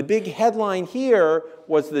 the big headline here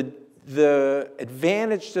was the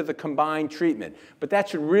advantage to the combined treatment. But that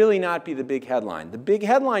should really not be the big headline. The big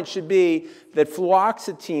headline should be that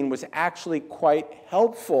fluoxetine was actually quite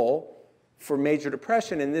helpful for major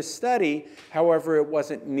depression in this study. However, it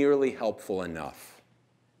wasn't nearly helpful enough.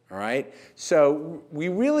 All right? So we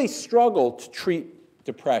really struggle to treat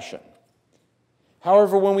depression.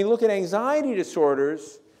 However, when we look at anxiety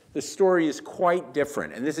disorders, the story is quite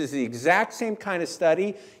different. And this is the exact same kind of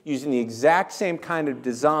study using the exact same kind of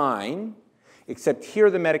design, except here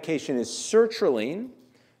the medication is sertraline,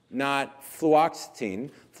 not fluoxetine.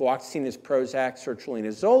 Fluoxetine is Prozac, sertraline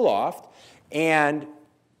is Zoloft. And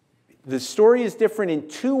the story is different in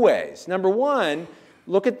two ways. Number one,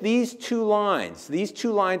 look at these two lines. These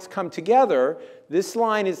two lines come together. This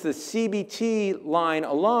line is the CBT line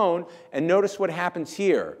alone, and notice what happens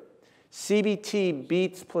here. CBT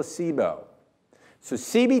beats placebo. So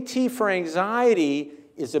CBT for anxiety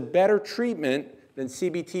is a better treatment than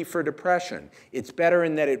CBT for depression. It's better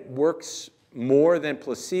in that it works more than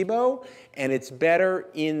placebo, and it's better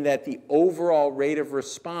in that the overall rate of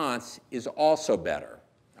response is also better.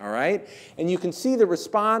 All right? And you can see the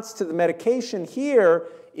response to the medication here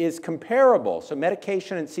is comparable. So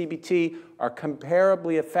medication and CBT are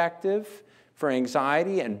comparably effective for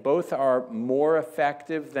anxiety, and both are more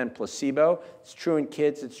effective than placebo. It's true in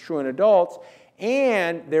kids, it's true in adults,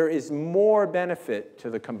 and there is more benefit to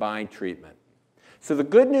the combined treatment. So the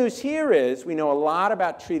good news here is we know a lot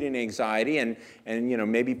about treating anxiety, and you know,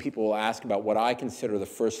 maybe people will ask about what I consider the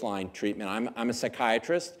first-line treatment. I'm a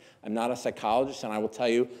psychiatrist. I'm not a psychologist, and I will tell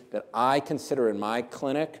you that I consider in my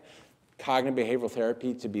clinic cognitive behavioral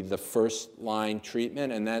therapy to be the first-line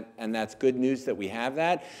treatment, and that's good news that we have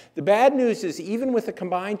that. The bad news is even with a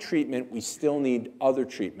combined treatment, we still need other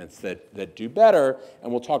treatments that do better,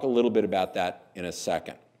 and we'll talk a little bit about that in a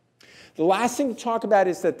second. The last thing to talk about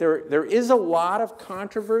is that there is a lot of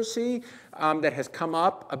controversy that has come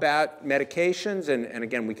up about medications, and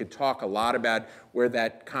again, we could talk a lot about where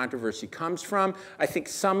that controversy comes from. I think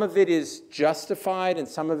some of it is justified and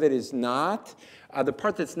some of it is not. The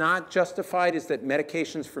part that's not justified is that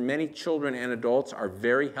medications for many children and adults are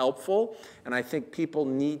very helpful, and I think people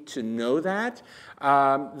need to know that.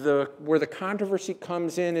 Where the controversy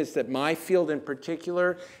comes in is that my field in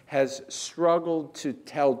particular has struggled to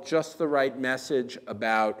tell just the right message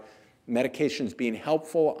about medications being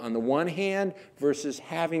helpful on the one hand versus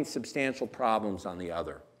having substantial problems on the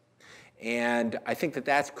other. And I think that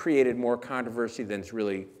that's created more controversy than is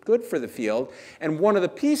really good for the field. And one of the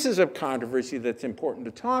pieces of controversy that's important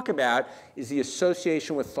to talk about is the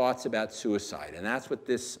association with thoughts about suicide. And that's what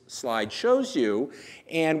this slide shows you.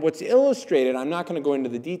 And what's illustrated, I'm not going to go into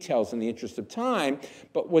the details in the interest of time,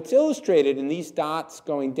 but what's illustrated in these dots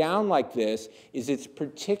going down like this is it's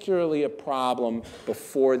particularly a problem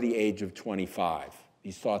before the age of 25,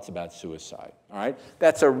 these thoughts about suicide. All right?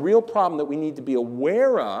 That's a real problem that we need to be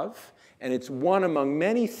aware of. And it's one among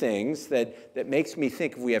many things that makes me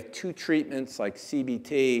think if we have two treatments like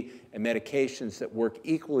CBT and medications that work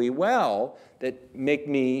equally well, that make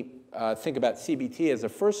me think about CBT as a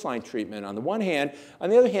first-line treatment on the one hand.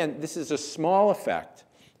 On the other hand, this is a small effect,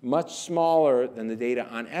 much smaller than the data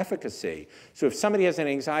on efficacy. So if somebody has an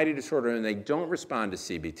anxiety disorder and they don't respond to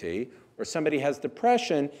CBT, or somebody has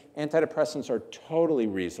depression, antidepressants are totally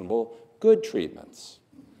reasonable, good treatments.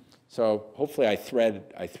 So hopefully I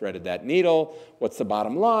threaded that needle. What's the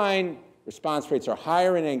bottom line? Response rates are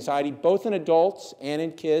higher in anxiety, both in adults and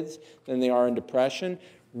in kids, than they are in depression.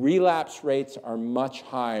 Relapse rates are much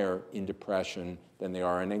higher in depression than they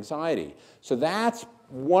are in anxiety. So that's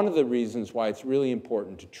one of the reasons why it's really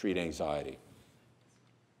important to treat anxiety.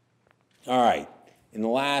 All right, in the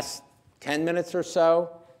last 10 minutes or so,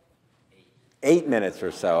 8 minutes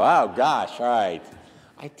or so, oh gosh, all right.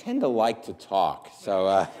 I tend to like to talk, so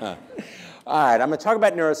all right, I'm going to talk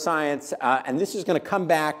about neuroscience, and this is going to come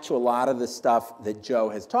back to a lot of the stuff that Joe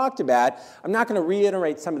has talked about. I'm not going to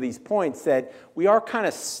reiterate some of these points that we are kind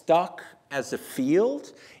of stuck as a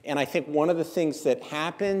field, and I think one of the things that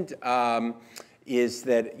happened is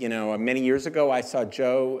that, you know, many years ago I saw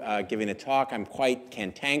Joe giving a talk. I'm quite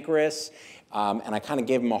cantankerous, and I kind of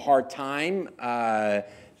gave him a hard time,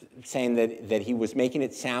 saying that he was making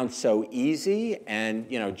it sound so easy, and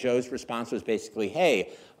you know, Joe's response was basically,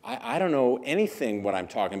 hey, I don't know anything what I'm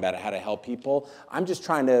talking about, how to help people. I'm just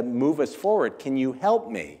trying to move us forward. Can you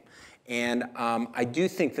help me? And I do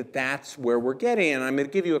think that that's where we're getting, and I'm going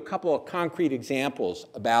to give you a couple of concrete examples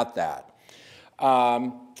about that.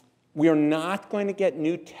 We are not going to get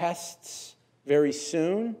new tests very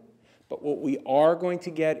soon, But what we are going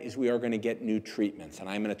to get is we are going to get new treatments, and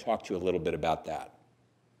I'm going to talk to you a little bit about that.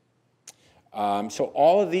 So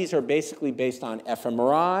all of these are basically based on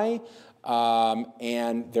fMRI,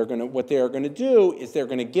 and what they are going to do is they're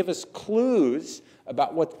going to give us clues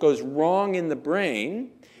about what goes wrong in the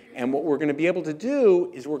brain, and what we're going to be able to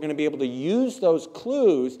do is we're going to be able to use those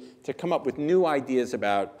clues to come up with new ideas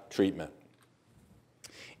about treatment.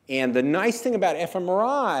 And the nice thing about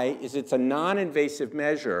fMRI is it's a non-invasive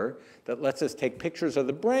measure that lets us take pictures of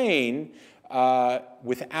the brain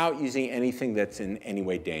without using anything that's in any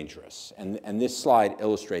way dangerous. And this slide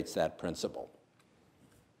illustrates that principle.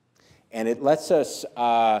 And it lets us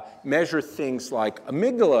measure things like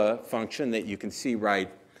amygdala function that you can see right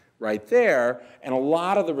there. And a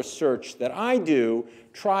lot of the research that I do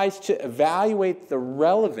tries to evaluate the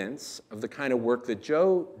relevance of the kind of work that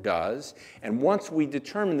Joe does. And once we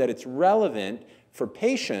determine that it's relevant for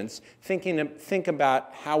patients, think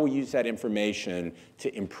about how we use that information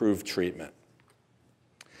to improve treatment.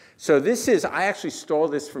 So I actually stole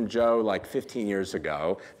this from Joe like 15 years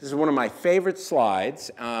ago. This is one of my favorite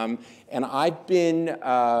slides. And I've been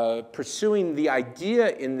pursuing the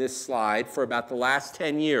idea in this slide for about the last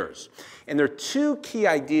 10 years. And there are two key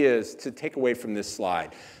ideas to take away from this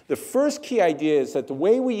slide. The first key idea is that the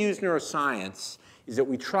way we use neuroscience is that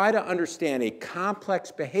we try to understand a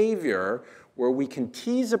complex behavior where we can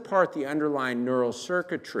tease apart the underlying neural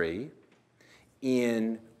circuitry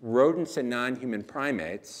in rodents and non-human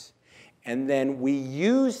primates, and then we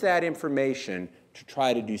use that information to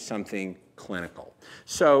try to do something clinical.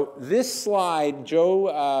 So this slide,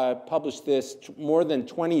 Joe published this more than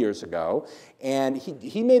 20 years ago, and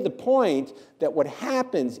he made the point that what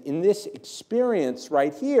happens in this experience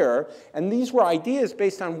right here, and these were ideas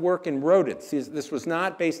based on work in rodents. This was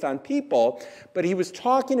not based on people, but he was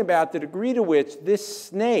talking about the degree to which this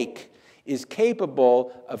snake is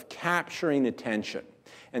capable of capturing attention.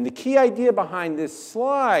 And the key idea behind this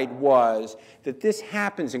slide was that this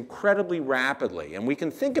happens incredibly rapidly. And we can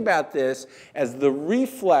think about this as the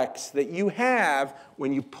reflex that you have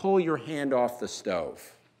when you pull your hand off the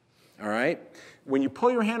stove. All right? When you pull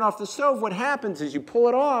your hand off the stove, what happens is you pull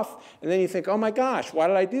it off, and then you think, oh my gosh, why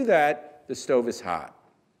did I do that? The stove is hot.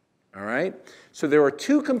 All right? So there are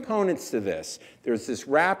two components to this. There's this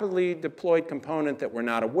rapidly deployed component that we're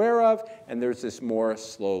not aware of, and there's this more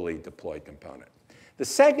slowly deployed component. The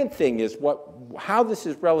second thing is how this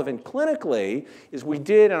is relevant clinically is we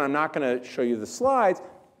did, and I'm not going to show you the slides,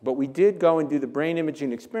 but we did go and do the brain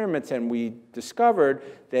imaging experiments, and we discovered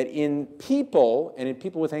that in people, and in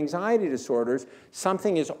people with anxiety disorders,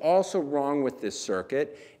 something is also wrong with this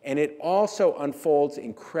circuit, and it also unfolds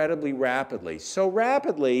incredibly rapidly. So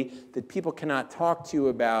rapidly that people cannot talk to you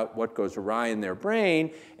about what goes awry in their brain,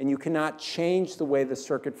 and you cannot change the way the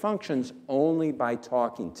circuit functions only by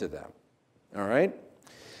talking to them. All right?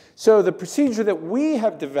 So the procedure that we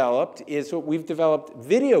have developed is we've developed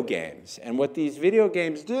video games. And what these video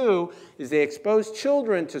games do is they expose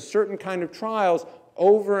children to certain kind of trials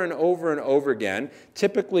over and over and over again,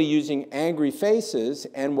 typically using angry faces.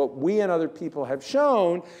 And what we and other people have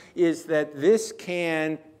shown is that this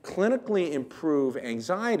can clinically improve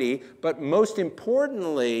anxiety, but most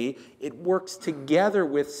importantly, it works together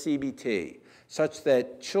with CBT, such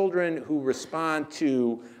that children who respond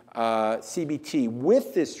to CBT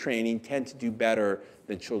with this training tend to do better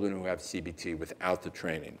than children who have CBT without the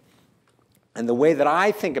training. And the way that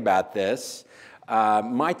I think about this,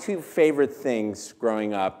 my two favorite things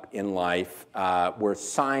growing up in life were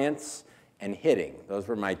science and hitting. Those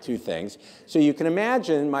were my two things. So you can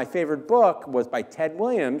imagine my favorite book was by Ted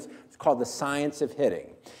Williams. It's called The Science of Hitting.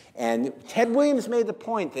 And Ted Williams made the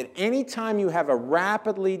point that anytime you have a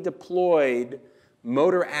rapidly deployed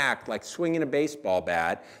motor act, like swinging a baseball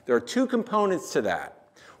bat, there are two components to that.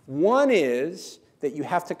 One is that you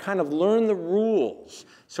have to kind of learn the rules.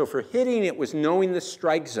 So for hitting, it was knowing the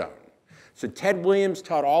strike zone. So Ted Williams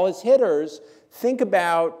taught all his hitters, think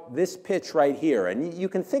about this pitch right here. And you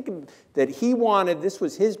can think that this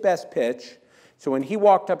was his best pitch. So when he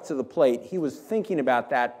walked up to the plate, he was thinking about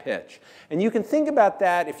that pitch. And you can think about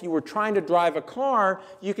that if you were trying to drive a car,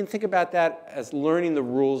 you can think about that as learning the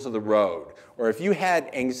rules of the road. Or if you had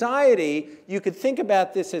anxiety, you could think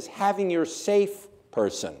about this as having your safe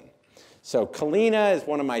person. So Kalina is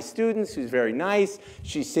one of my students who's very nice.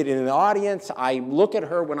 She's sitting in the audience. I look at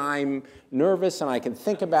her when I'm nervous, and I can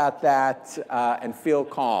think about that and feel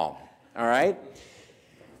calm. All right?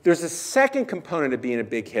 There's a second component of being a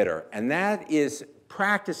big hitter, and that is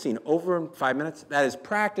practicing over in 5 minutes, that is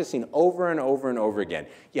practicing over and over and over again.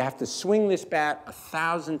 You have to swing this bat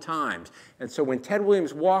 1,000 times. And so when Ted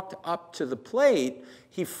Williams walked up to the plate,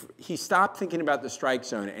 he stopped thinking about the strike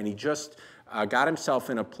zone, and he just got himself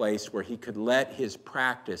in a place where he could let his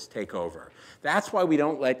practice take over. That's why we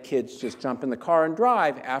don't let kids just jump in the car and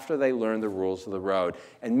drive after they learn the rules of the road.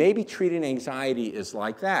 And maybe treating anxiety is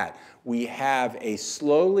like that. We have a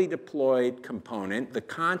slowly deployed component, the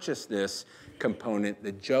consciousness component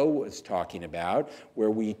that Joe was talking about,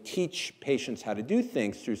 where we teach patients how to do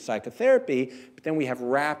things through psychotherapy, but then we have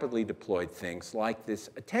rapidly deployed things like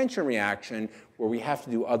this attention reaction, where we have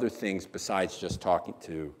to do other things besides just talking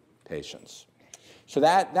to patients. So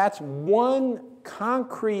that's one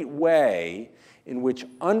concrete way in which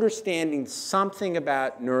understanding something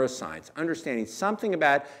about neuroscience, understanding something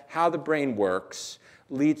about how the brain works,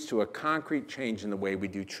 leads to a concrete change in the way we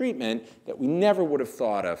do treatment that we never would have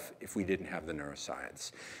thought of if we didn't have the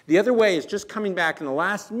neuroscience. The other way is just coming back in the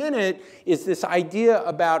last minute is this idea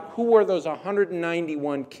about who were those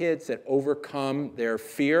 191 kids that overcome their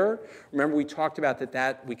fear. Remember we talked about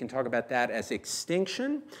that we can talk about that as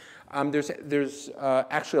extinction. There's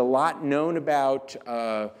actually a lot known about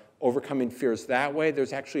overcoming fears that way.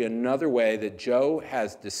 There's actually another way that Joe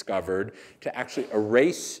has discovered to actually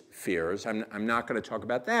erase fears. I'm not going to talk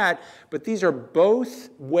about that, but these are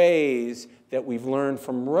both ways that we've learned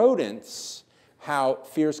from rodents how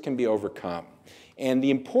fears can be overcome. And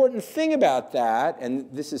the important thing about that, and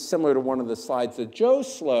this is similar to one of the slides that Joe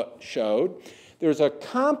showed, there's a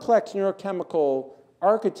complex neurochemical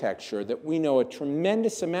architecture that we know a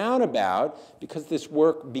tremendous amount about because this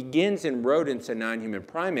work begins in rodents and non-human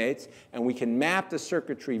primates, and we can map the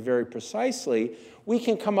circuitry very precisely. We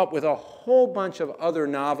can come up with a whole bunch of other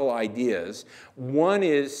novel ideas. One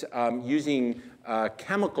is using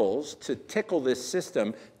chemicals to tickle this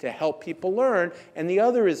system to help people learn, and the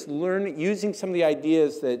other is using some of the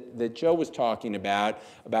ideas that Joe was talking about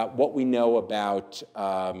what we know about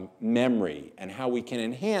memory and how we can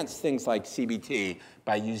enhance things like CBT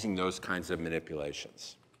by using those kinds of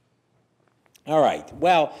manipulations. All right,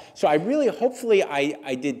 well, so hopefully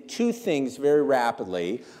I did two things very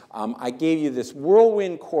rapidly. I gave you this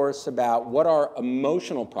whirlwind course about what are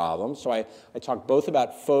emotional problems. So I talked both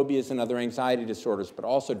about phobias and other anxiety disorders, but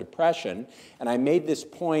also depression. And I made this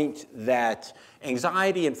point that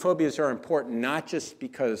anxiety and phobias are important not just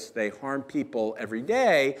because they harm people every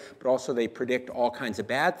day, but also they predict all kinds of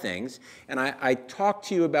bad things. And I talked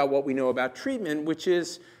to you about what we know about treatment, which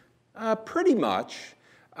is pretty much.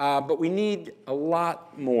 But we need a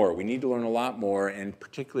lot more. We need to learn a lot more, and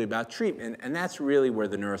particularly about treatment. And that's really where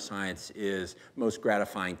the neuroscience is most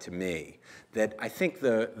gratifying to me. That I think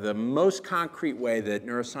the most concrete way that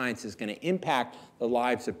neuroscience is going to impact the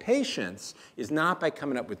lives of patients is not by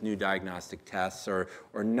coming up with new diagnostic tests or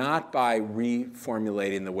not by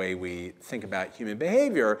reformulating the way we think about human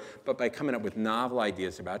behavior, but by coming up with novel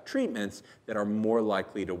ideas about treatments that are more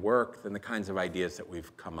likely to work than the kinds of ideas that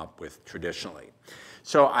we've come up with traditionally.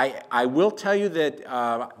 So I will tell you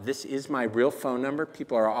that this is my real phone number.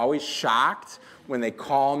 People are always shocked when they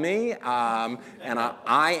call me, and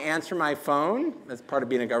I answer my phone. That's part of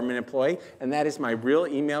being a government employee, and that is my real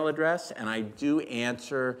email address, and I do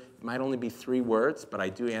answer. It might only be 3 words, but I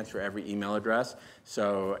do answer every email address,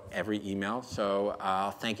 so every email. So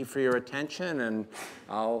thank you for your attention, and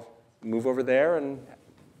I'll move over there and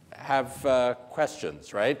have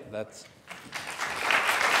questions, right? That's.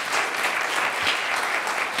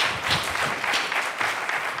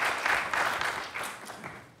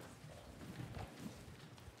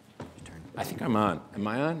 I think I'm on. Am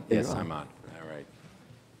I on? Yes, I'm on. All right.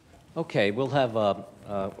 Okay, we'll have a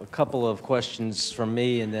couple of questions from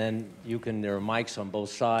me, and then there are mics on both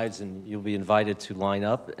sides, and you'll be invited to line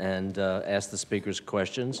up and ask the speakers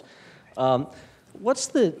questions. What's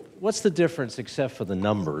the difference, except for the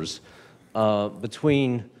numbers,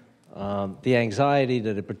 between the anxiety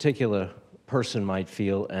that a particular person might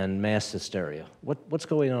feel and mass hysteria? What's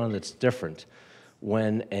going on that's different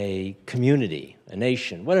when a community, a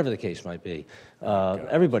nation, whatever the case might be,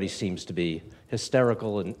 everybody seems to be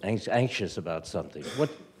hysterical and anxious about something?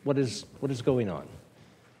 What is going on?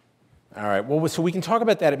 All right, well, so we can talk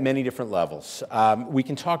about that at many different levels. We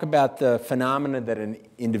can talk about the phenomena that an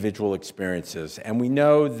individual experiences, and we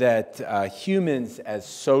know that humans as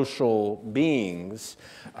social beings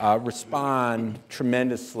respond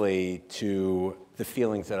tremendously to the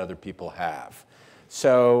feelings that other people have.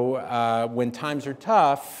 So when times are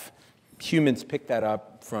tough, humans pick that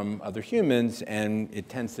up from other humans, and it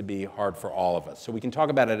tends to be hard for all of us. So we can talk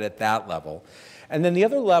about it at that level. And then the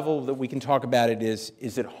other level that we can talk about it is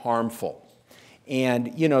it harmful?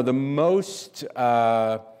 And, you know, the most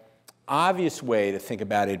obvious way to think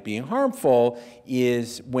about it being harmful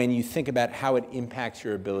is when you think about how it impacts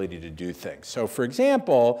your ability to do things. So, for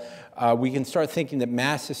example, we can start thinking that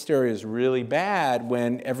mass hysteria is really bad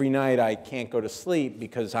when every night I can't go to sleep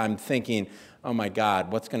because I'm thinking, oh my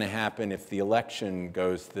God, what's going to happen if the election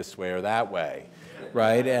goes this way or that way,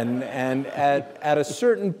 right? And at a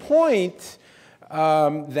certain point,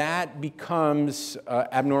 that becomes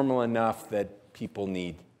abnormal enough that people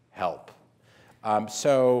need help.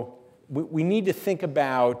 So we need to think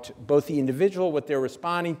about both the individual, what they're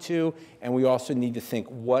responding to, and we also need to think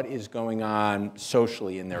what is going on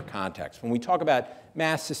socially in their context. When we talk about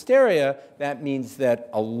mass hysteria, that means that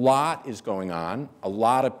a lot is going on, a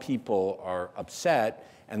lot of people are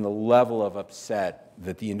upset, and the level of upset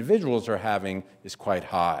that the individuals are having is quite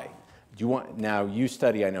high. Now, you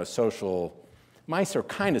study, I know, mice are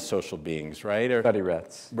kind of social beings, right? Study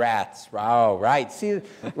rats. Rats, oh, right. See,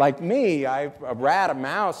 like me, a rat, a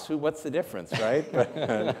mouse, what's the difference, right?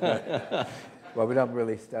 Well, we don't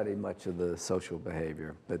really study much of the social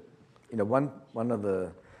behavior, but you know, one of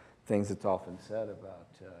the things that's often said about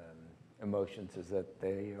emotions is that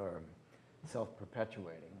they are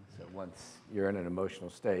self-perpetuating. So once you're in an emotional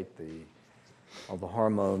state, all the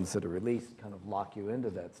hormones that are released kind of lock you into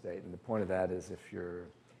that state. And the point of that is if you're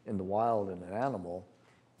in the wild in an animal,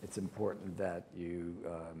 it's important that you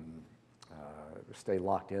stay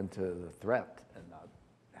locked into the threat and not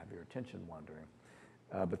have your attention wandering.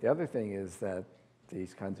 But the other thing is that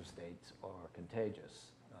these kinds of states are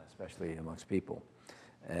contagious, especially amongst people.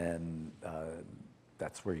 And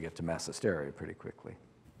that's where you get to mass hysteria pretty quickly.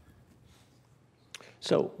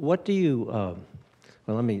 So what do you, well,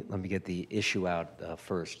 let me get the issue out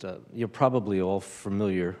first. You're probably all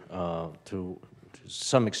familiar to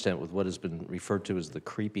some extent with what has been referred to as the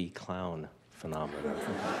creepy clown phenomenon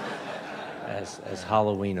as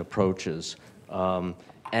Halloween approaches.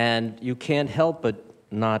 And you can't help but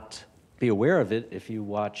not be aware of it if you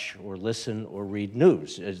watch or listen or read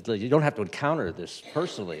news. You don't have to encounter this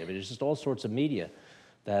personally. I mean, it's just all sorts of media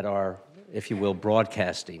that are, if you will,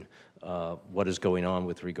 broadcasting what is going on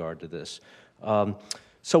with regard to this.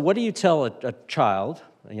 So what do you tell a child,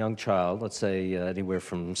 a young child, let's say anywhere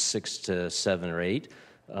from 6 to 7 or 8,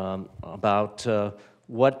 about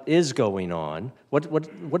what is going on?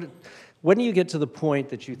 When do you get to the point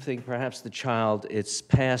that you think perhaps the child, it's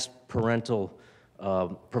past parental,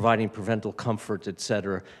 providing parental comfort, et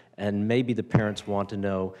cetera, and maybe the parents want to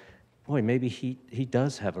know, boy, maybe he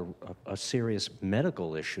does have a serious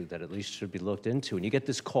medical issue that at least should be looked into, and you get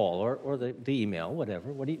this call or the email,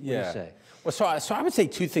 whatever. What do you say? Well, so I would say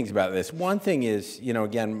 2 things about this. One thing is, you know,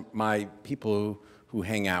 again, my people who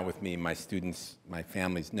hang out with me, my students, my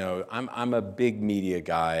families know I'm a big media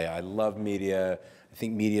guy. I love media. I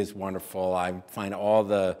think media is wonderful. I find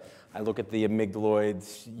I look at the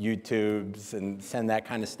amygdaloids, YouTubes, and send that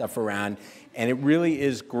kind of stuff around. And it really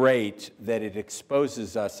is great that it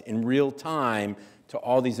exposes us in real time to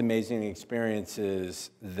all these amazing experiences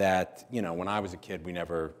that, you know, when I was a kid, we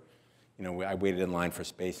never, you know, I waited in line for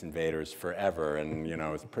Space Invaders forever, and, you know,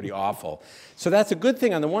 it was pretty awful. So that's a good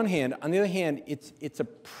thing on the one hand. On the other hand, it's a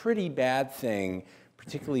pretty bad thing,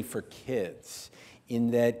 particularly for kids,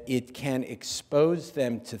 in that it can expose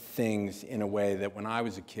them to things in a way that when I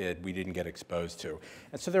was a kid, we didn't get exposed to.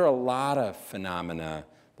 And so there are a lot of phenomena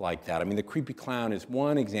like that. I mean, the creepy clown is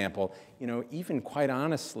one example. You know, even quite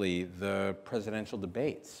honestly, the presidential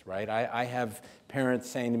debates, right? I have parents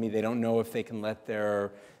saying to me they don't know if they can let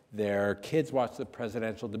their kids watch the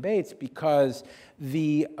presidential debates because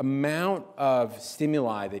the amount of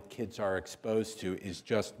stimuli that kids are exposed to is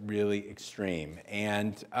just really extreme.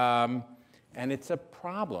 And it's a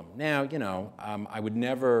problem. Now, you know, I would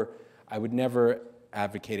never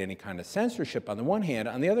advocate any kind of censorship on the one hand.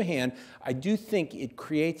 On the other hand, I do think it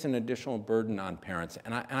creates an additional burden on parents,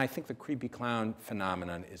 and I think the creepy clown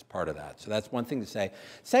phenomenon is part of that. So that's one thing to say.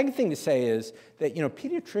 Second thing to say is that, you know,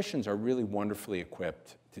 pediatricians are really wonderfully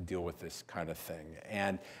equipped to deal with this kind of thing,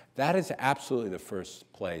 and that is absolutely the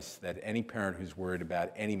first place that any parent who's worried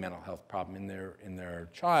about any mental health problem in their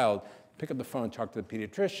child, pick up the phone, talk to the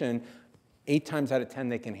pediatrician. 8 times out of 10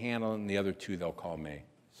 they can handle it, and the other 2 they'll call me.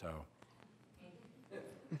 So,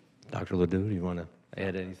 Dr. Ledoux, do you want to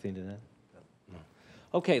add anything to that? No.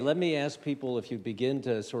 Okay, let me ask people if you begin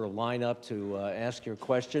to sort of line up to ask your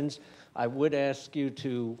questions. I would ask you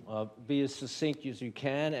to be as succinct as you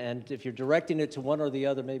can, and if you're directing it to one or the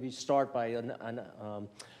other, maybe start by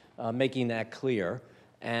making that clear.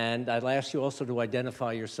 And I'd ask you also to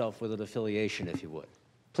identify yourself with an affiliation, if you would.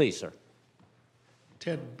 Please, sir.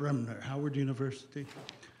 Ted Bremner, Howard University.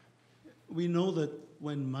 We know that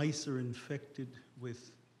when mice are infected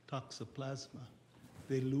with toxoplasma,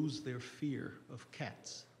 they lose their fear of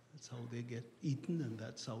cats. That's how they get eaten, and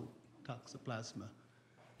that's how toxoplasma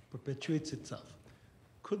perpetuates itself.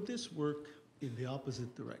 Could this work in the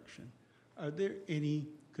opposite direction? Are there any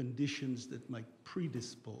conditions that might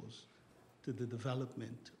predispose to the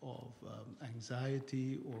development of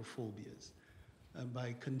anxiety or phobias? And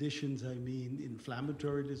by conditions, I mean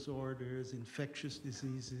inflammatory disorders, infectious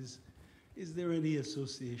diseases. Is there any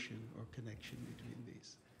association or connection between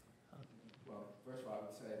these? Well, first of all, I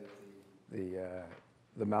would say that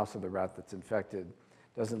the mouse or the rat that's infected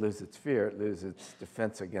doesn't lose its fear; it loses its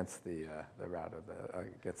defense against the rat or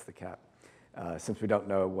against the cat. Since we don't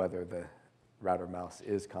know whether the rat or mouse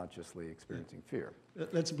is consciously experiencing fear.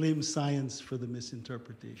 Let's blame science for the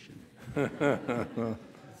misinterpretation. So,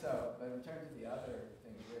 but in terms of the other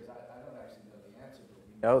things, I don't actually know the answer, but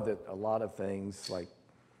we know that a lot of things like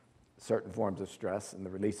certain forms of stress and the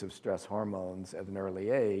release of stress hormones at an early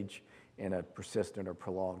age in a persistent or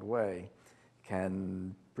prolonged way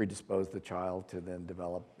can predispose the child to then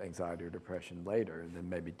develop anxiety or depression later, and then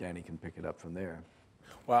maybe Danny can pick it up from there.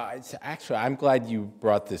 Well, actually, I'm glad you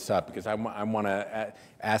brought this up because I want to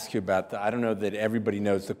ask you about I don't know that everybody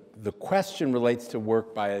knows. The question relates to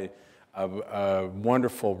work by a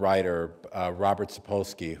wonderful writer, Robert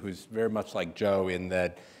Sapolsky, who's very much like Joe in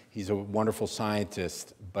that he's a wonderful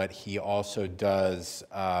scientist, but he also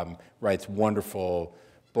writes wonderful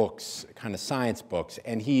books, kind of science books.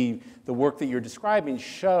 And the work that you're describing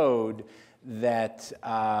showed that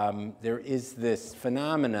there is this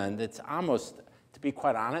phenomenon that's almost, to be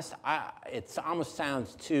quite honest, it almost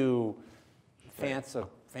sounds too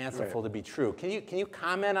fanciful to be true. Can you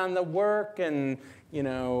comment on the work and, you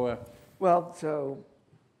know? Well, so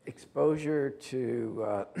exposure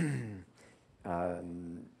to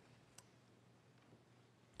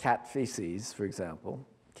cat feces, for example,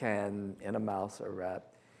 can, in a mouse or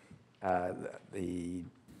rat, the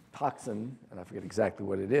toxin, and I forget exactly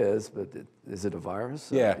what it is, but is it a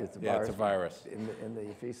virus? Yeah, it's a virus. In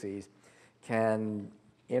the feces, can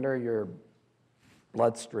enter your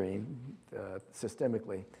bloodstream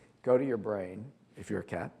systemically, go to your brain, if you're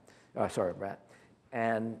a rat,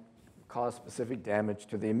 and cause specific damage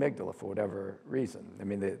to the amygdala for whatever reason. I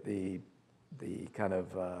mean, the kind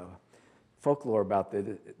of folklore about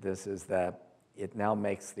this is that it now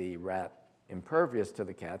makes the rat impervious to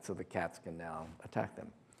the cat, so the cats can now attack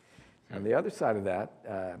them. On the other side of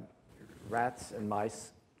that, rats and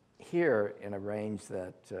mice hear in a range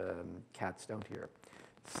that cats don't hear.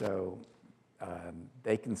 So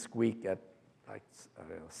they can squeak at like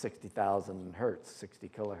 60,000 hertz, 60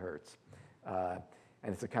 kilohertz.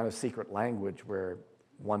 And it's a kind of secret language where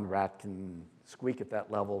one rat can squeak at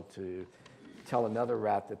that level to tell another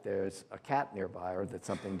rat that there's a cat nearby or that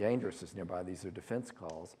something dangerous is nearby. These are defense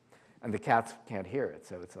calls. And the cats can't hear it,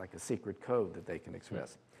 so it's like a secret code that they can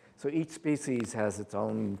express. So each species has its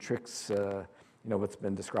own tricks, what's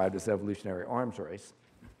been described as evolutionary arms race.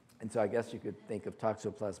 And so I guess you could think of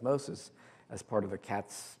toxoplasmosis as part of the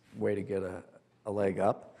cat's way to get a leg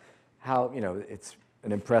up. How, it's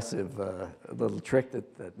an impressive little trick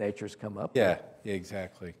that nature's come up with. Yeah,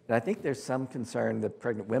 exactly. And I think there's some concern that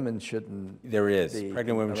pregnant women shouldn't. There is. Be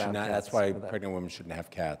pregnant women should not. That's why that. Pregnant women shouldn't have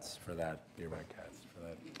cats for that. Be around cats for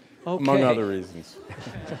that. Okay. Among other reasons.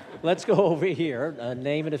 Let's go over here.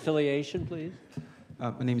 Name and affiliation, please.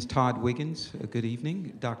 My name is Todd Wiggins. Good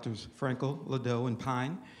evening. Doctors Frankel, Ledoux, and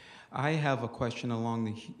Pine. I have a question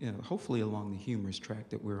along hopefully along the humorous track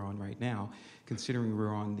that we're on right now, considering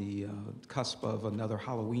we're on the cusp of another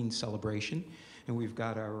Halloween celebration, and we've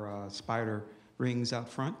got our spider rings out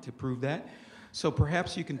front to prove that. So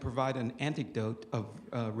perhaps you can provide an anecdote of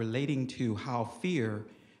relating to how fear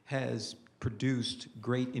has produced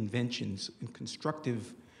great inventions and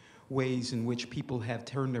constructive ways in which people have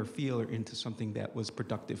turned their fear into something that was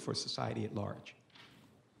productive for society at large.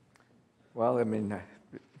 Well, I mean, I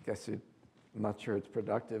guess I'm not sure it's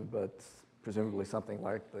productive, but presumably something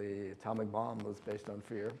like the atomic bomb was based on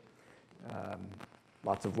fear.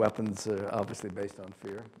 Lots of weapons are obviously based on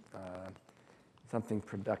fear. Something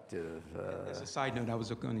productive. As a side note, I was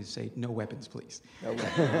going to say no weapons, please. No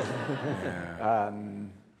weapons.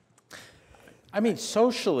 I mean,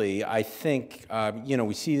 socially, I think,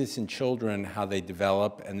 we see this in children, how they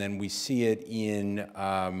develop, and then we see it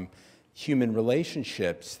in human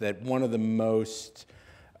relationships, that one of the most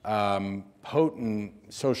potent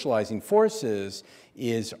socializing forces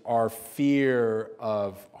is our fear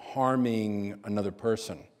of harming another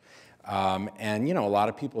person. And, a lot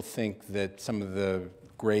of people think that some of the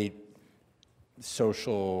great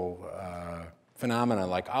social phenomena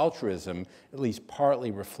like altruism at least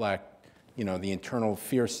partly reflect the internal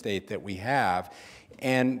fear state that we have.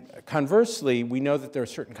 And conversely, we know that there are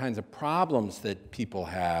certain kinds of problems that people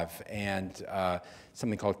have, and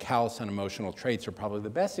something called callous unemotional traits are probably the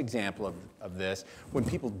best example of this. When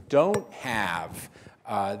people don't have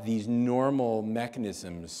these normal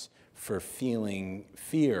mechanisms for feeling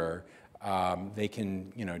fear, they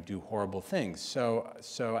can, do horrible things.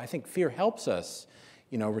 So I think fear helps us,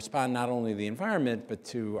 respond not only to the environment, but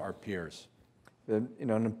to our peers. An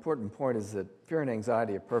important point is that fear and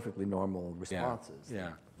anxiety are perfectly normal responses. Yeah.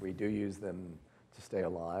 We do use them to stay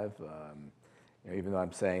alive. Even though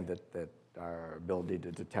I'm saying that our ability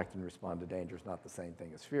to detect and respond to danger is not the same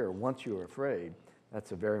thing as fear. Once you're afraid,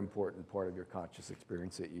 that's a very important part of your conscious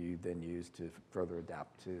experience that you then use to further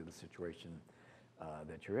adapt to the situation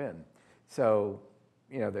that you're in. So,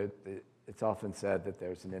 it's often said that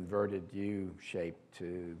there's an inverted U shape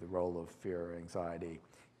to the role of fear or anxiety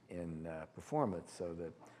in performance, so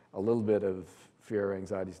that a little bit of fear or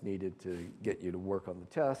anxiety is needed to get you to work on the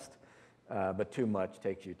test, but too much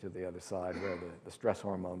takes you to the other side where the stress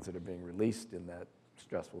hormones that are being released in that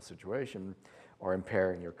stressful situation are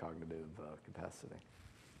impairing your cognitive capacity.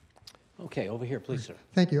 Okay, over here, please, sir.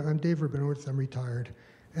 Thank you. I'm Dave Rabinowitz. I'm retired.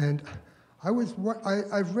 And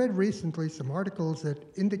I've read recently some articles that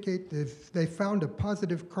indicate that they found a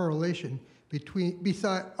positive correlation between the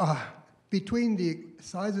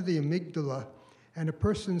size of the amygdala and a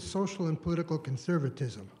person's social and political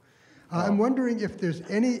conservatism. I'm wondering if there's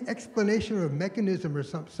any explanation or mechanism or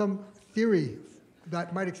some theory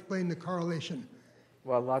that might explain the correlation.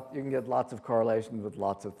 Well, you can get lots of correlations with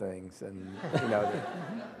lots of things, and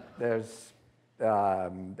there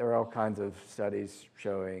are all kinds of studies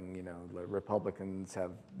showing the Republicans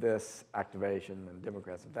have this activation and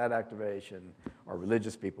Democrats have that activation, or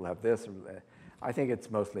religious people have this. I think it's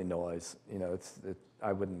mostly noise.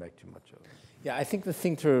 I wouldn't make too much of it. Yeah, I think the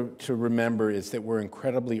thing to remember is that we're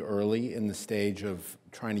incredibly early in the stage of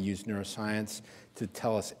trying to use neuroscience to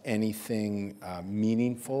tell us anything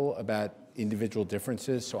meaningful about individual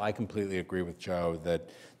differences. So I completely agree with Joe that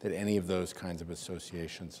any of those kinds of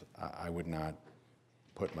associations I would not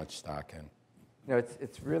put much stock in.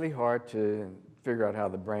 It's really hard to figure out how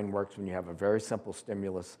the brain works when you have a very simple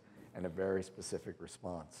stimulus and a very specific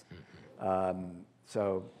response.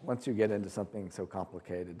 So once you get into something so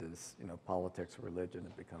complicated as politics or religion,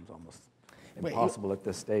 it becomes almost impossible at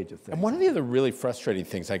this stage of things. And one of the other really frustrating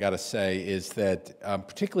things I got to say is that,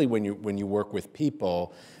 particularly when you work with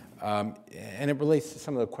people, and it relates to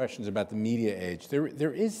some of the questions about the media age,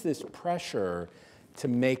 there is this pressure to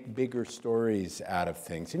make bigger stories out of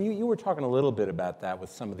things. And you were talking a little bit about that with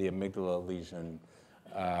some of the amygdala lesion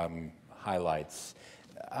highlights.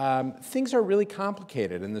 Things are really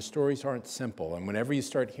complicated, and the stories aren't simple. And whenever you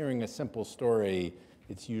start hearing a simple story,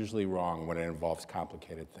 it's usually wrong when it involves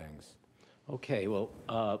complicated things. Okay, well,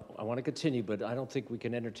 I want to continue, but I don't think we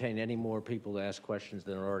can entertain any more people to ask questions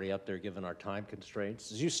than are already up there given our time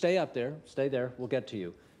constraints. As you stay up there, stay there, we'll get to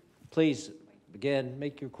you. Please, again,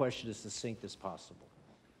 make your question as succinct as possible.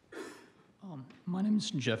 My name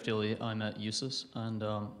is Jeff Dilly. I'm at USIS. And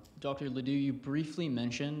Dr. Ledoux, you briefly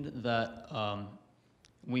mentioned that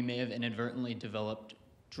we may have inadvertently developed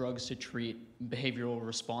drugs to treat behavioral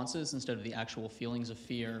responses instead of the actual feelings of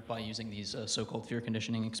fear by using these so-called fear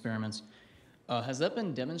conditioning experiments. Has that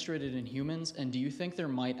been demonstrated in humans, and do you think there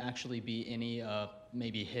might actually be any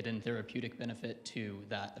maybe hidden therapeutic benefit to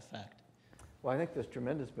that effect? Well, I think there's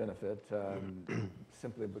tremendous benefit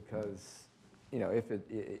simply because, if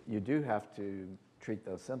you do have to treat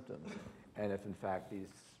those symptoms, and if in fact these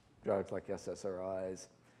drugs like SSRIs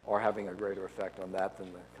are having a greater effect on that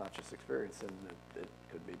than the conscious experience, then it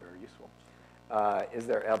could be very useful. Is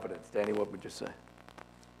there evidence? Danny, what would you say?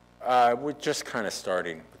 We're just kind of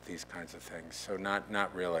starting with these kinds of things, so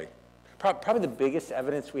not really. Probably the biggest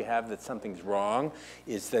evidence we have that something's wrong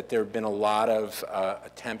is that there have been a lot of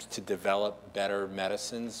attempts to develop better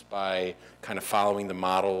medicines by kind of following the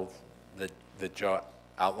model that Joe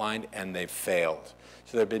outlined, and they've failed.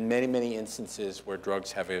 So there have been many, many instances where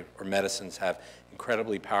drugs or medicines have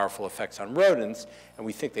incredibly powerful effects on rodents, and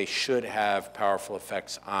we think they should have powerful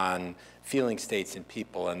effects on feeling states in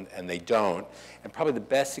people, and they don't. And probably the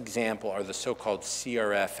best example are the so-called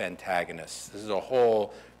CRF antagonists. This is a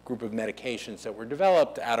whole group of medications that were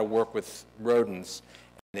developed out of work with rodents,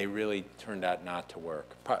 and they really turned out not to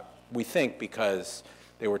work. We think because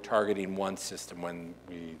they were targeting one system when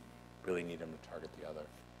we really need them to target the other.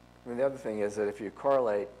 I mean, the other thing is that if you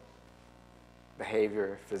correlate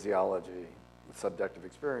behavior, physiology, with subjective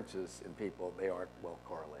experiences in people, they aren't well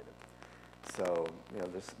correlated. So,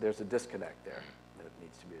 there's a disconnect there that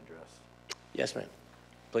needs to be addressed. Yes, ma'am.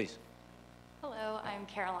 Please. Hello, I'm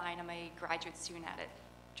Caroline. I'm a graduate student at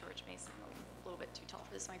George Mason. I'm a little bit too tall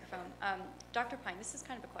for this microphone. Dr. Pine, this is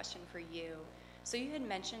kind of a question for you. So you had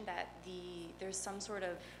mentioned that there's some sort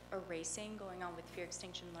of erasing going on with fear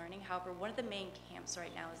extinction learning. However, one of the main camps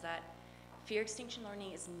right now is that fear extinction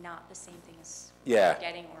learning is not the same thing as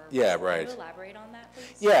forgetting or right. Can you elaborate on that,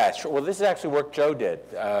 please? Yeah, sure. Well, this is actually work Joe did.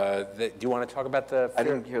 Do you want to talk about the? I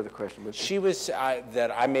didn't hear the question. She was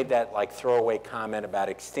that I made that like throwaway comment about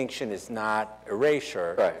extinction is not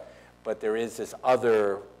erasure, right? But there is this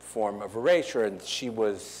other form of erasure, and she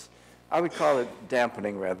was. I would call it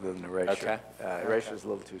dampening rather than erasure. Okay. Erasure is a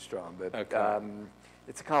little too strong, but okay.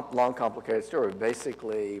 It's a long, complicated story.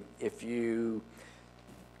 Basically, if you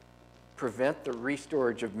prevent the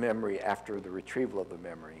restorage of memory after the retrieval of the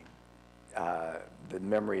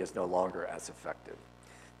memory is no longer as effective.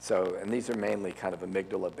 So, and these are mainly kind of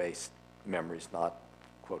amygdala-based memories, not,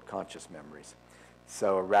 quote, conscious memories.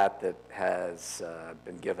 So a rat that has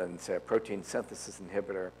been given, say, a protein synthesis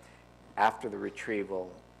inhibitor after the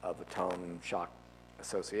retrieval of a tone shock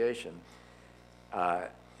association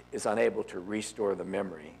is unable to restore the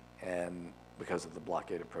memory, and because of the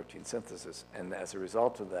blockade of protein synthesis. And as a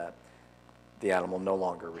result of that, the animal no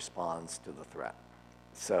longer responds to the threat.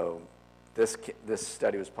 So this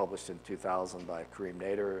study was published in 2000 by Kareem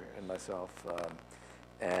Nader and myself,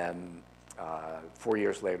 and 4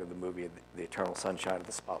 years later, the movie The Eternal Sunshine of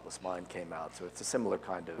the Spotless Mind came out. So it's a similar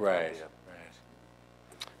kind of idea.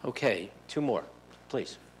 Okay, two more,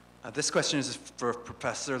 please. This question is for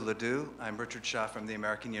Professor Ledoux. I'm Richard Shaw from the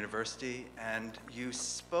American University, and you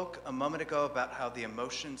spoke a moment ago about how the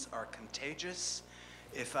emotions are contagious.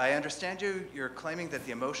 If I understand you, you're claiming that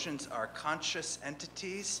the emotions are conscious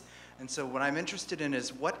entities, and so what I'm interested in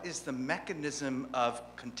is what is the mechanism of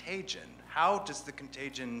contagion? How does the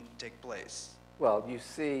contagion take place? Well, you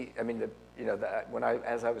see, I mean,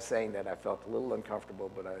 as I was saying that, I felt a little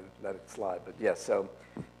uncomfortable, but I let it slide. But yes, so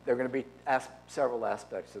there are going to be several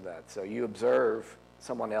aspects of that. So you observe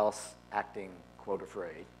someone else acting, quote,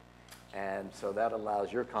 afraid, and so that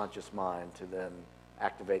allows your conscious mind to then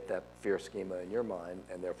activate that fear schema in your mind,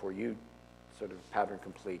 and therefore you sort of pattern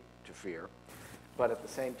complete to fear. But at the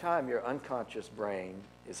same time, your unconscious brain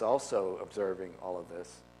is also observing all of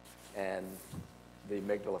this, and the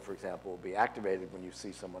amygdala, for example, will be activated when you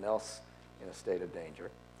see someone else in a state of danger,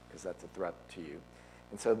 because that's a threat to you.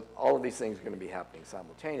 And so all of these things are going to be happening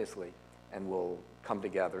simultaneously and will come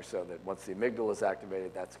together so that once the amygdala is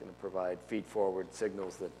activated, that's going to provide feed-forward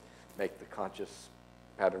signals that make the conscious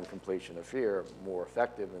pattern completion of fear more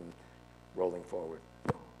effective and rolling forward.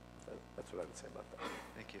 That's what I would say about that.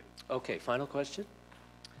 Thank you. Okay, final question.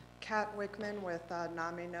 Kat Wickman with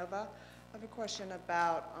NAMI Nova. I have a question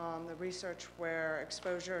about the research where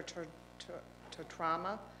exposure to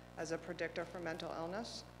trauma as a predictor for mental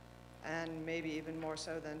illness, and maybe even more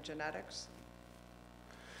so than genetics.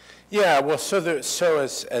 Yeah, well, so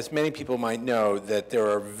as many people might know, that there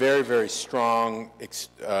are very, very strong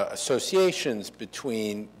associations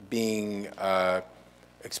between being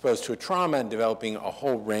exposed to a trauma and developing a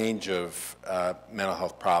whole range of mental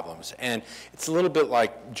health problems. And it's a little bit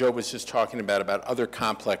like Joe was just talking about other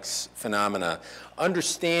complex phenomena.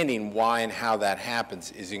 Understanding why and how that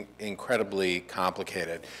happens is incredibly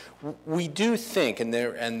complicated. We do think, and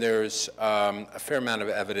there's a fair amount of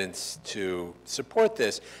evidence to support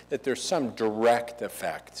this, that there's some direct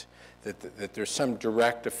effect. That there's some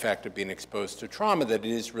direct effect of being exposed to trauma, that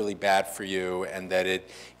it is really bad for you, and that it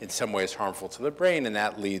in some way is harmful to the brain, and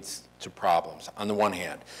that leads to problems, on the one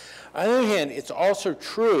hand. On the other hand, it's also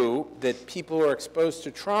true that people who are exposed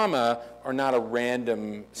to trauma are not a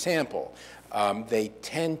random sample. They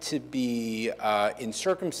tend to be in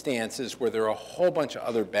circumstances where there are a whole bunch of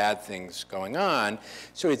other bad things going on.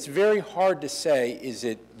 So it's very hard to say, is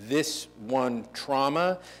it this one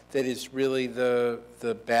trauma that is really the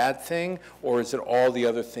bad thing, or is it all the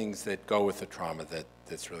other things that go with the trauma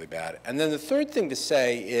that's really bad? And then the third thing to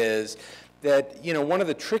say is that, one of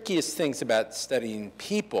the trickiest things about studying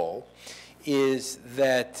people is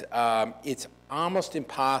that it's almost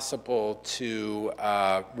impossible to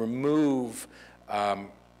remove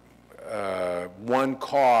one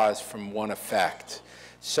cause from one effect.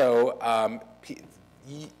 So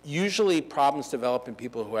usually problems develop in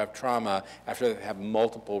people who have trauma after they have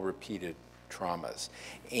multiple repeated traumas.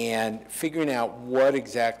 And figuring out what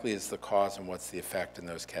exactly is the cause and what's the effect in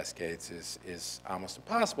those cascades is almost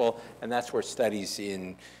impossible. And that's where studies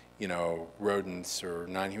in rodents or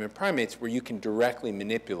non-human primates, where you can directly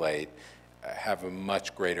manipulate, have a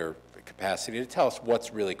much greater capacity to tell us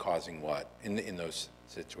what's really causing what in those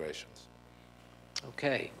situations.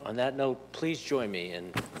 Okay, on that note, please join me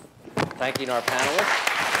in Thanking our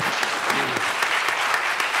panelists.